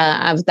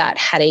 Mm-hmm. Of that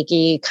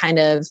headachy kind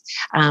of,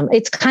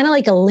 it's kind of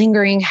like a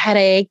lingering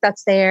headache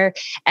that's there.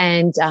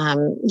 And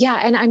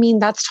and I mean,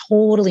 that's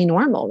totally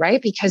normal,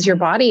 right? Because your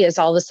body is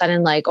all of a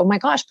sudden like, oh my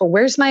gosh, but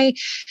where's my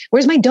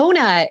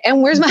donut?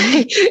 And where's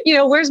my,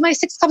 where's my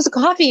 6 cups of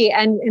coffee?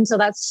 And so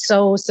that's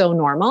so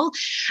normal.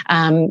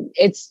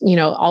 It's,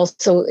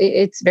 also,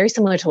 it's very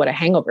similar to what a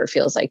hangover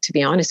feels like, to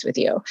be honest with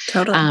you.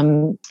 Totally.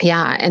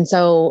 And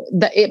so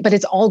but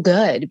it's all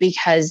good,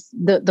 because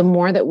the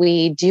more that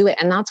we do it,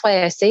 and that's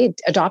why I say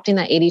adopting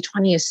that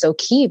 80-20 is so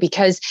key,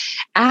 because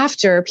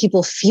after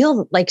people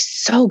feel like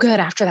so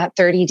good after that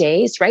 30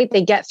 days, right?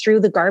 They get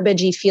through the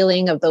garbagey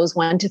feeling of those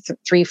 1 to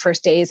 3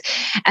 first days.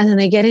 And then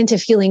they get into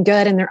feeling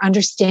good, and they're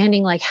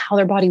understanding like how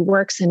their body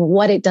works and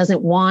what it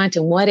doesn't want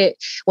and what it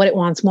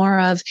wants more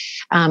of.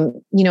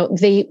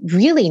 They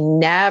really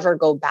never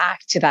go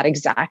back to that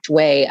exact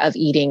way of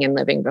eating and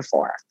living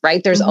before,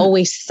 right? There's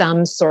always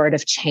some sort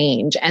of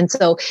change. And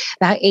so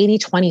that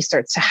 80-20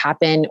 starts to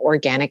happen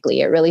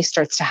organically. It really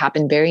starts to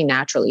happen very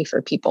naturally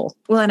for people.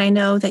 Well, and I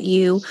know that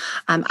you,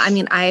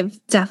 I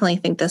definitely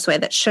think this way,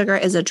 that sugar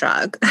is a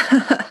drug.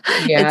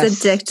 Yes.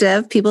 It's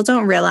addictive. People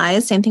don't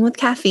realize. Same thing with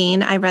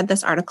caffeine. I read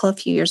this article a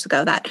few years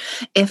ago that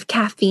if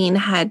caffeine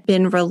had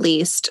been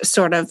released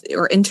sort of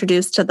or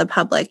introduced to the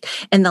public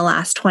in the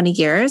last 20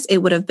 years, it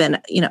would have been,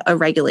 a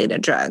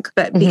regulated drug.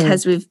 But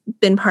because we've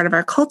been part of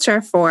our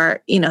culture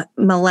for,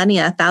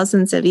 millennia,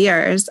 thousands of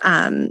years,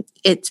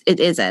 it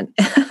isn't.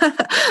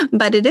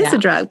 but it is a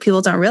drug.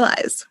 People don't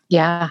realize.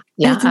 Yeah.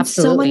 Yeah,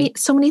 absolutely.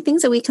 So many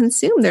things that we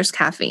consume, there's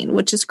caffeine,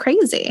 which is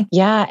crazy.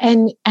 Yeah.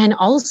 And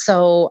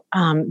also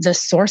the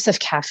source of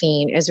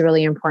caffeine is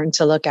really important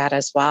to look at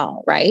as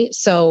well, right?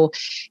 So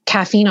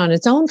caffeine on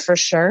its own for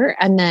sure.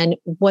 And then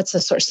what's the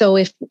source? So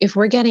if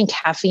we're getting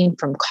caffeine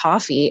from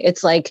coffee,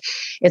 it's like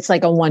a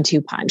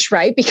 1-2 punch,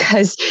 right?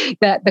 Because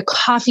the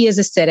coffee is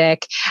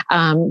acidic.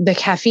 The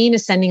caffeine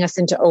is sending us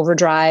into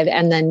overdrive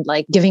and then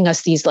like giving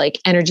us these like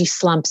energy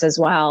slumps as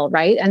well,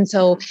 right? And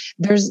so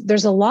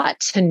there's a lot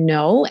to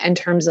know in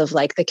terms of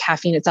like the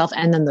caffeine itself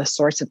and then the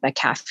source of the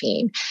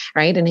caffeine,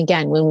 right? And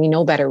again, when we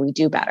know better, we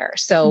do better.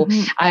 So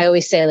I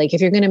always say, like, if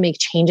you're going to make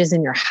changes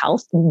in your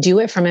health, do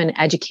it from an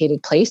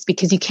educated place,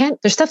 because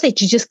there's stuff that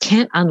you just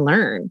can't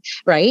unlearn,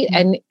 right?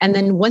 And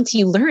then once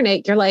you learn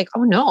it, you're like,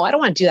 oh no, I don't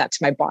want to do that to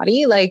my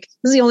body. Like,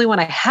 this is the only one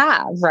I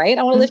have, right?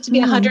 I want to live to be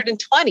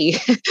 120.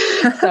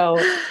 So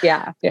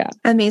yeah.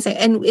 Amazing.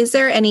 And is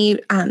there any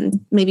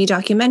maybe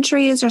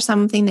documentaries or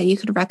something that you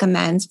could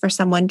recommend for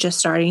someone just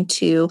starting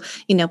to,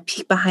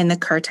 peek behind the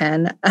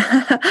curtain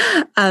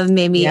of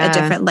maybe a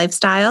different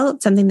lifestyle,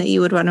 something that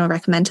you would want to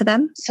recommend to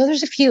them? So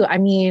there's a few. I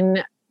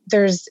mean,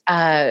 there's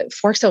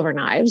Forks Over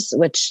Knives,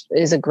 which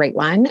is a great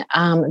one.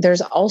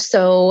 There's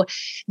also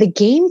The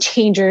Game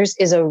Changers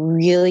is a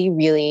really,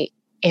 really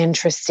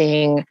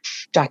interesting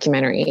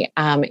documentary.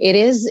 It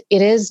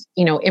is,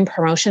 in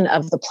promotion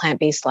of the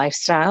plant-based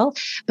lifestyle,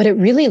 but it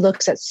really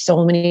looks at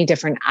so many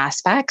different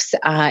aspects.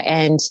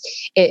 And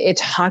it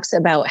talks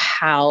about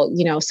how,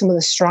 some of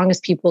the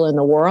strongest people in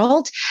the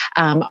world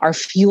are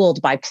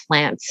fueled by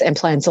plants and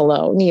plants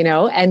alone,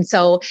 and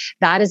so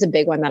that is a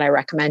big one that I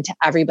recommend to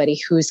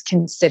everybody who's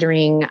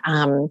considering,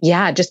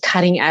 just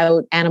cutting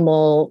out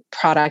animal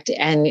product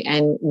and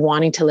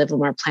wanting to live a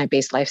more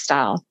plant-based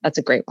lifestyle. That's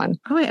a great one.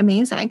 Oh,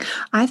 amazing.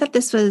 I thought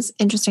this was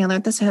interesting. I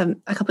learned this a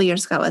couple of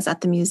years ago. I was at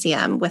the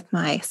museum with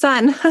my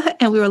son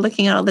and we were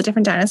looking at all the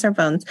different dinosaur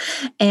bones.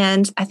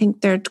 And I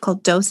think they're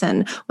called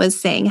Dosen was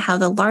saying how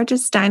the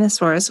largest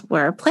dinosaurs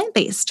were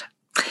plant-based.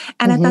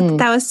 And I thought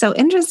that was so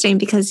interesting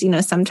because,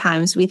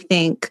 sometimes we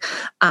think,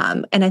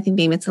 and I think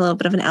maybe it's a little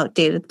bit of an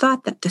outdated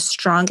thought, that the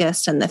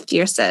strongest and the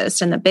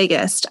fiercest and the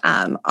biggest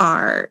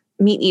are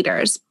meat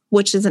eaters,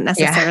 which isn't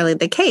necessarily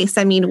the case.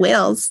 I mean,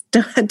 whales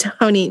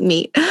don't eat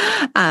meat,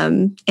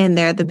 and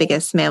they're the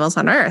biggest mammals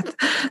on Earth.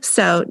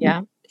 So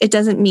it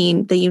doesn't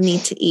mean that you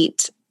need to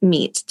eat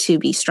meat to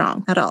be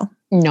strong at all.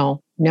 No,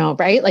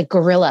 right? Like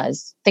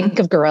gorillas. Think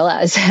of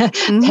gorillas,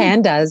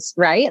 pandas,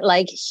 right?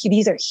 Like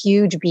these are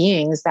huge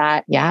beings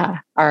that,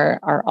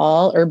 are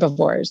all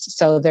herbivores.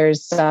 So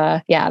there's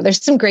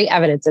some great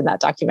evidence in that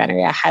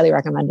documentary. I highly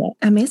recommend it.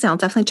 Amazing. I'll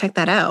definitely check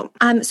that out.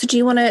 So do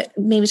you want to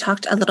maybe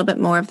talk a little bit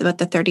more about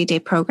the 30-day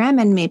program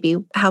and maybe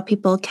how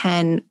people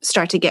can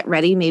start to get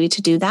ready maybe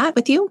to do that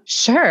with you?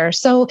 Sure.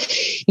 So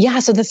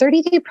the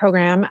 30-day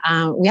program,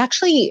 we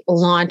actually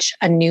launch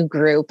a new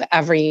group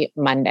every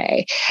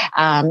Monday.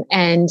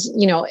 And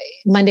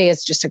Monday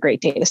is just a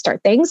great day to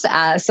start things.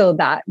 So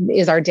that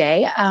is our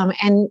day.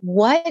 And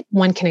what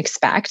one can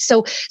expect.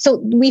 So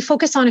we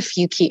focus on a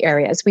few key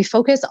areas. We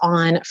focus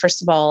on,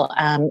 first of all,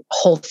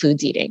 whole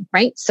foods eating,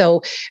 right?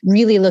 So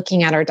really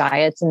looking at our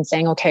diets and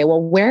saying, okay,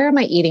 well, where am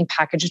I eating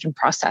packaged and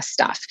processed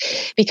stuff?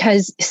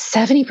 Because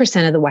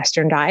 70% of the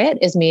Western diet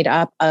is made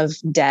up of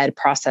dead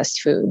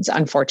processed foods,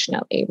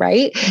 unfortunately,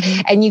 right?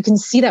 And you can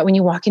see that when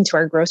you walk into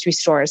our grocery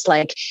stores,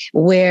 like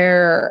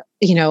where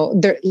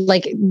they're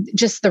like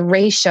just the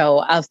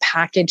ratio of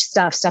packaged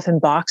stuff in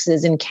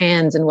boxes and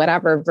cans and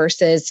whatever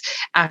versus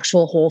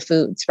actual whole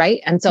foods,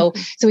 right? And so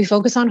we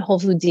focus on whole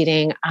foods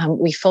eating.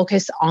 We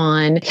focus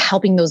on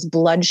helping those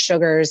blood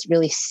sugars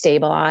really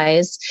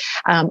stabilize.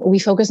 We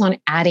focus on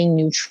adding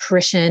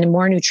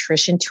more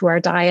nutrition to our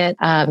diet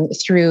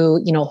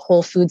through,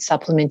 whole food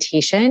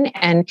supplementation.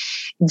 And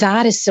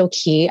that is so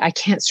key. I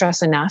can't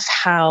stress enough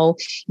how,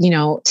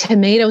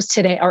 tomatoes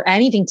today or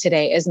anything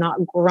today is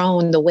not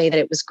grown the way that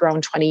it was grown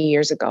 20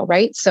 years ago,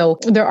 right? So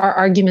there are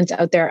arguments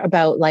out there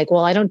about like,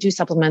 well, I don't do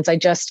supplements. I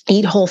just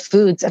eat whole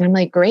foods. And I'm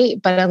like, great.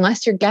 But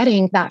unless you're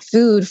getting that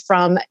food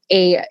from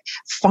a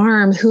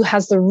farm who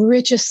has the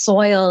richest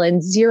soil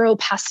and zero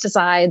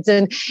pesticides,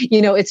 and,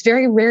 it's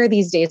very rare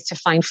these days to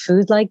find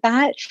food like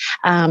that,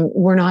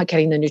 we're not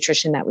getting the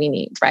nutrition that we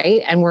need,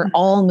 right? And we're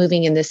all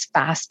moving in this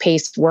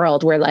fast-paced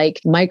world where like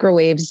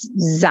microwaves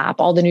zap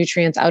all the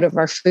nutrients out of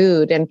our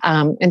food.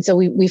 And so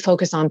we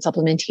focus on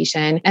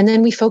supplementation, and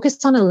then we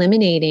focus on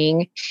eliminating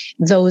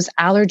those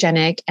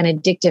allergenic and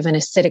addictive and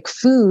acidic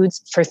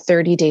foods for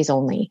 30 days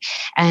only.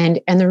 And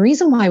the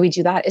reason why we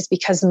do that is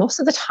because most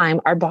of the time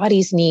our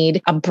bodies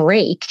need a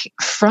break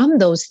from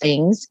those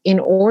things in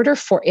order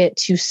for it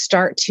to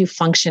start to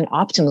function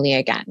optimally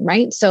again,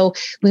 right? So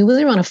we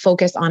really want to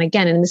focus on,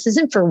 again, and this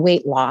isn't for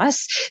weight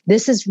loss,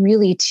 this is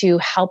really to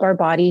help our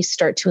body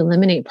start to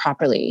eliminate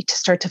properly, to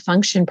start to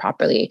function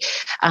properly,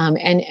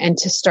 and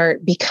to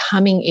start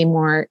becoming a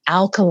more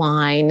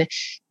alkaline,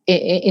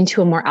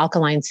 into a more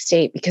alkaline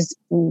state, because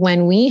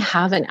when we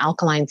have an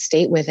alkaline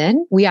state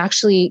within, we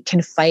actually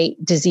can fight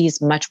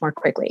disease much more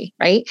quickly,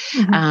 right?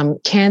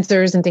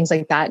 Cancers and things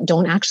like that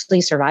don't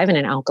actually survive in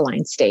an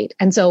alkaline state.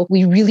 And so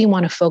we really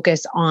want to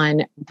focus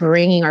on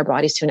bringing our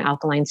bodies to an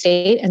alkaline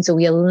state. And so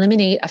we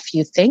eliminate a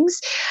few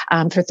things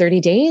for 30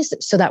 days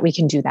so that we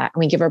can do that. And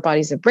we give our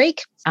bodies a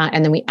break,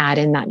 and then we add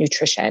in that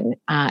nutrition.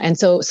 And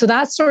so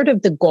that's sort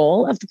of the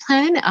goal of the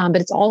plan,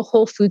 but it's all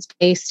whole foods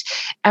based.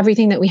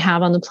 Everything that we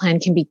have on the plan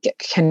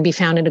can be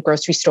found in a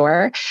grocery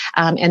store.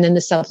 And then the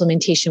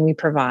supplementation we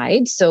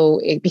provide. So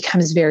it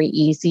becomes very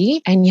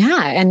easy. And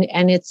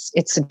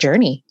it's a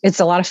journey. It's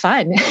a lot of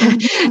fun.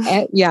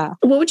 Yeah.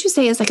 What would you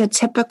say is like a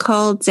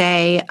typical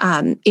day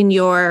in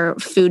your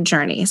food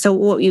journey? So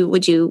when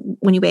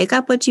you wake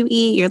up, what do you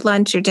eat, your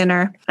lunch, your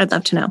dinner? I'd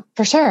love to know.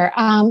 For sure.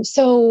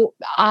 So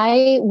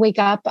I wake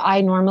up,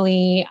 I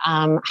normally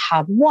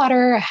have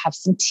water, have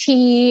some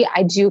tea.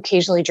 I do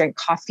occasionally drink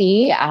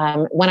coffee.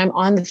 When I'm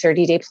on the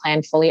 30-day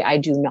plan fully, I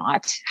do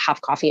not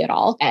have coffee at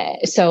all.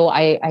 So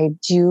I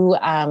do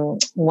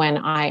when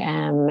I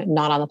am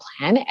not on the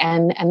plan.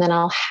 And then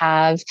I'll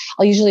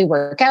usually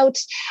work out,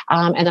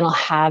 and then I'll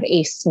have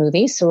a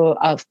smoothie. So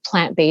a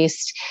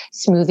plant-based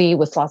smoothie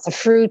with lots of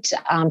fruit,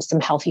 some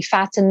healthy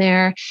fats in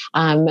there,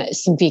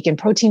 some vegan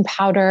protein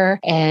powder,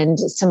 and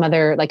some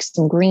other, like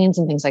some greens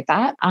and things like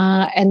that.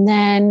 And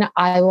then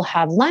I will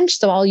have lunch.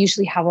 So I'll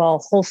usually have a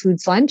whole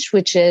foods lunch,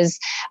 which is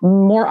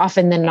more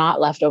often than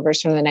not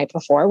leftovers from the night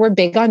before. We're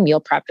big on meal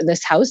prep in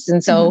this house.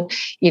 And so,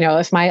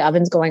 if my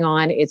oven's going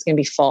on, it's going to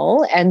be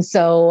full. And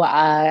so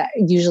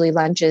usually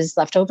lunch is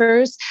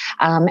leftovers.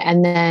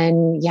 And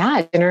then,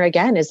 dinner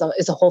again is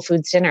a whole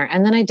foods dinner.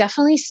 And then I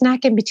definitely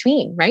snack in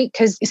between, right?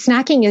 Because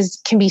snacking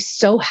can be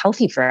so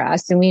healthy for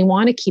us, and we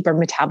want to keep our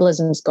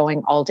metabolisms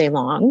going all day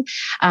long.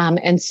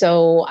 And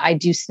so I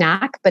do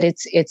snack, but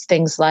it's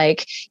things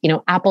like,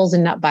 apples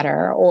and nut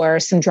butter, or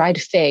some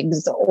dried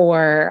figs,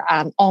 or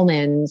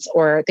almonds,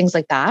 or things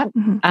like that.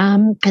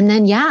 And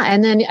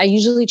then I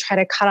usually try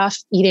to cut off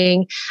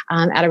eating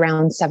at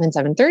around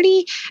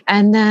 7:30,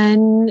 and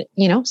then,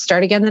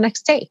 start again the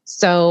next day.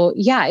 So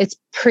it's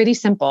pretty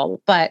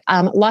simple, but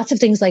lots of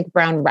things like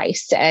brown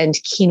rice and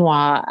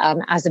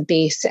quinoa as a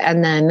base,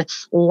 and then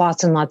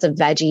lots and lots of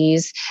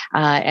veggies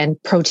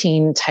and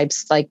protein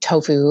types like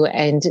tofu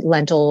and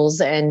lentils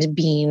and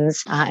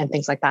beans and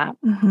things like that.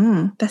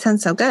 That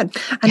sounds so good.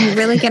 I'm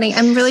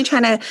really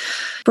trying to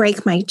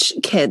break my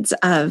kids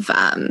of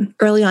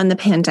early on the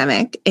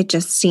pandemic. It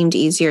just seemed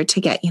easier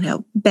to get,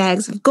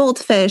 bags of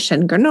goldfish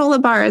and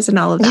granola bars and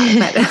all of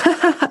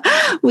that.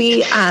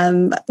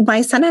 But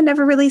my son had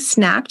never really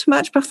snacked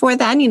much before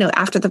then,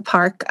 after the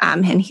park,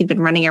 and he'd been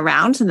running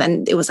around. And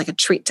then it was like a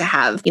treat to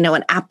have,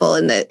 an apple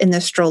in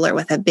the stroller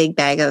with a big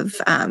bag of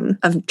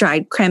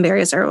dried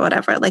cranberries or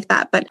whatever like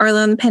that. But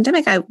early in the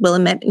pandemic, I will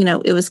admit,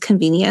 it was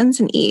convenience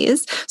and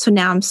ease. So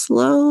now I'm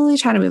slowly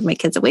trying to move my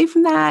kids away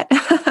from that.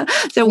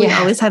 So we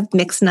always have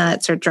mixed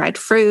nuts or dried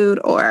fruit,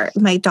 or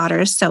my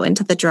daughter is so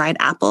into the dried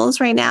apples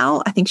right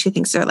now. I think she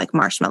thinks they're like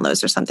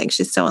marshmallows or something.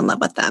 She's so in love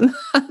with them.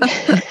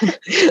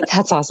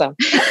 That's awesome.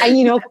 And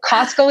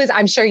Costco is,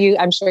 I'm sure you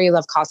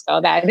love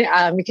Costco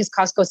then, because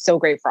Costco is so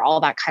great for all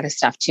that kind of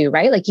stuff too,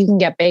 right? Like you can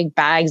get big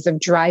bags of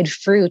dried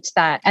fruit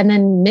and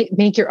then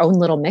make your own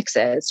little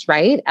mixes,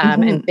 right?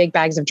 And big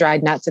bags of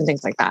dried nuts and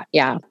things like that.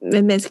 Yeah.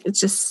 It's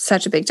just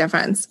such a big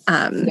difference.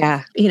 And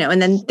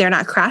then they're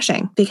not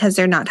crashing because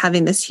they're not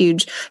having this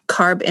huge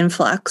carb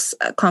influx,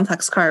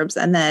 complex carbs.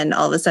 And then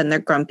all of a sudden they're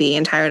grumpy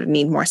and tired and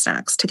need more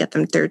snacks to get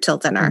them through till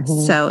dinner.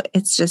 So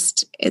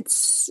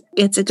it's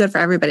good for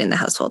everybody in the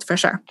household for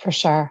sure. For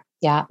sure.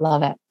 Yeah.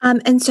 Love it.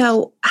 And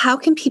so how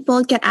can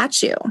people get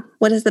at you?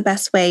 What is the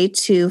best way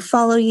to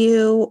follow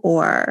you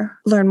or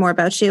learn more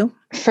about you?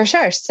 For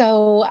sure.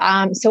 So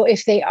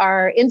if they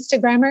are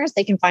Instagrammers,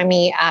 they can find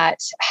me at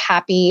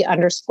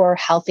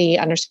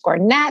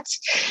happy_healthy_net.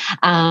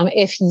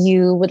 If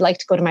you would like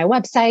to go to my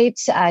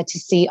website to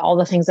see all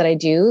the things that I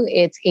do,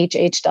 it's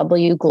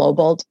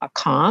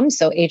hhwglobal.com.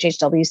 So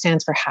HHW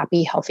stands for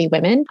Happy Healthy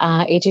Women,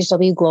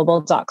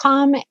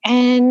 hhwglobal.com.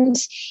 And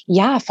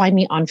find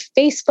me on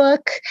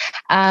Facebook.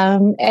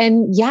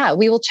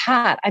 We will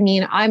chat. I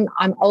mean, I'm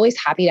always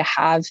happy to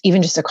have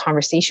even just a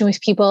conversation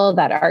with people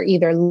that are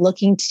either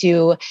looking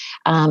to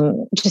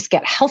just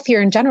get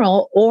healthier in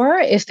general, or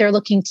if they're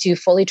looking to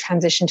fully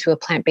transition to a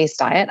plant-based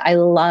diet. I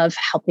love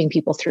helping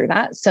people through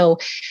that. So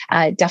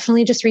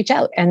definitely just reach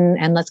out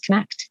and let's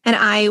connect. And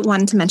I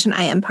wanted to mention,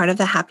 I am part of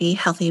the Happy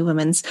Healthy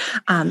Women's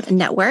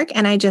network.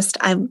 And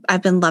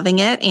I've been loving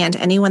it. And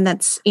anyone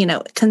that's,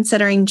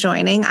 considering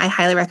joining, I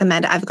highly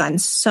recommend it. I've gotten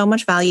so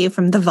much value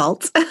from the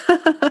vault.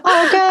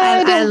 Oh,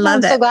 good. I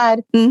love it. I'm so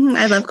glad.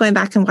 I love going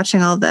back and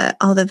watching all the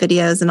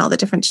videos and all the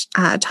different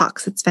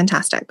talks. It's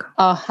fantastic.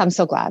 Oh, I'm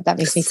so glad. That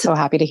makes me so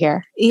happy to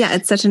hear. Yeah,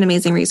 it's such an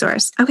amazing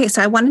resource. Okay,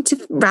 so I wanted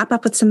to wrap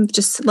up with some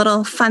just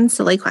little fun,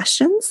 silly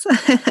questions.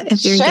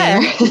 If you're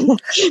game.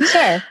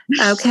 Sure.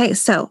 Okay,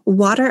 so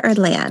water or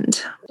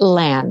land?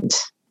 Land.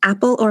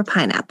 Apple or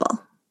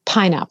pineapple?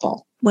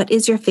 Pineapple. What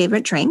is your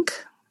favorite drink?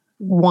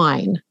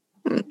 Wine.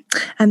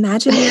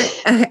 Imagine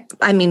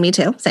me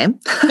too, same.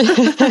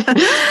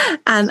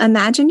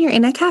 Imagine you're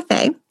in a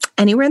cafe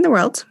anywhere in the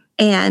world,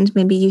 and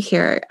maybe you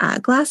hear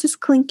glasses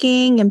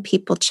clinking and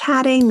people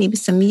chatting, maybe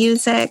some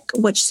music.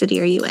 Which city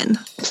are you in?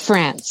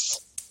 France.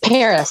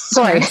 Paris.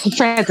 Sorry,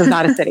 France is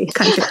not a city.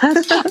 Country.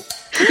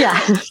 Yeah.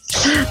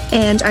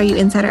 And are you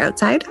inside or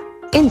outside?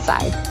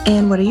 Inside.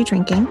 And what are you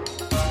drinking?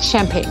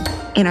 Champagne.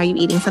 And are you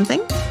eating something?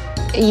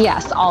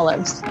 Yes,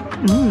 olives.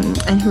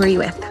 And who are you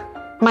with?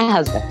 My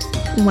husband.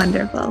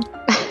 Wonderful.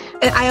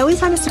 I always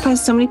find it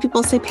surprised so many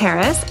people say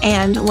Paris.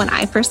 And when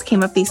I first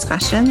came up with these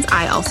questions,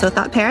 I also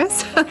thought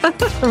Paris.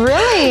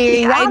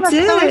 Really? Yeah, wow, I that's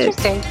did. so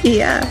interesting.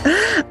 Yeah.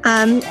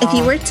 If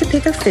you were to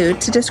pick a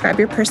food to describe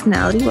your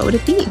personality, what would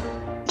it be?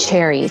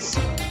 Cherries.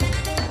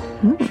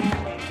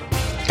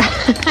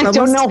 I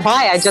don't know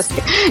why.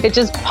 It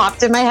just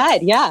popped in my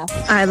head. Yeah.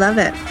 I love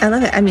it.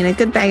 I mean, a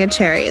good bag of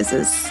cherries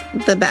is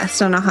the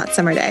best on a hot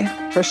summer day.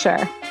 For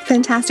sure.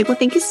 Fantastic. Well,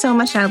 thank you so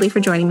much, Natalie, for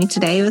joining me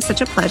today. It was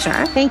such a pleasure.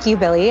 Thank you,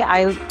 Billy.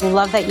 I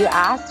love that you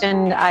asked,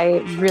 and I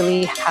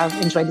really have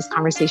enjoyed this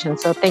conversation.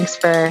 So thanks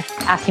for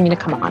asking me to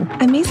come on.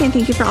 Amazing.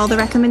 Thank you for all the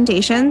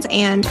recommendations.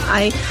 And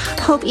I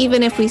hope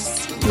even if we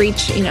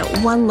reach,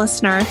 one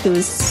listener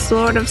who's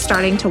sort of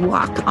starting to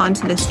walk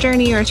onto this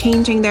journey or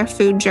changing their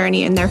food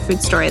journey and their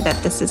food story,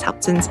 that this has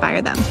helped to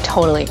inspire them.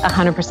 Totally.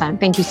 100%.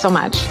 Thank you so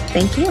much.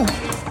 Thank you.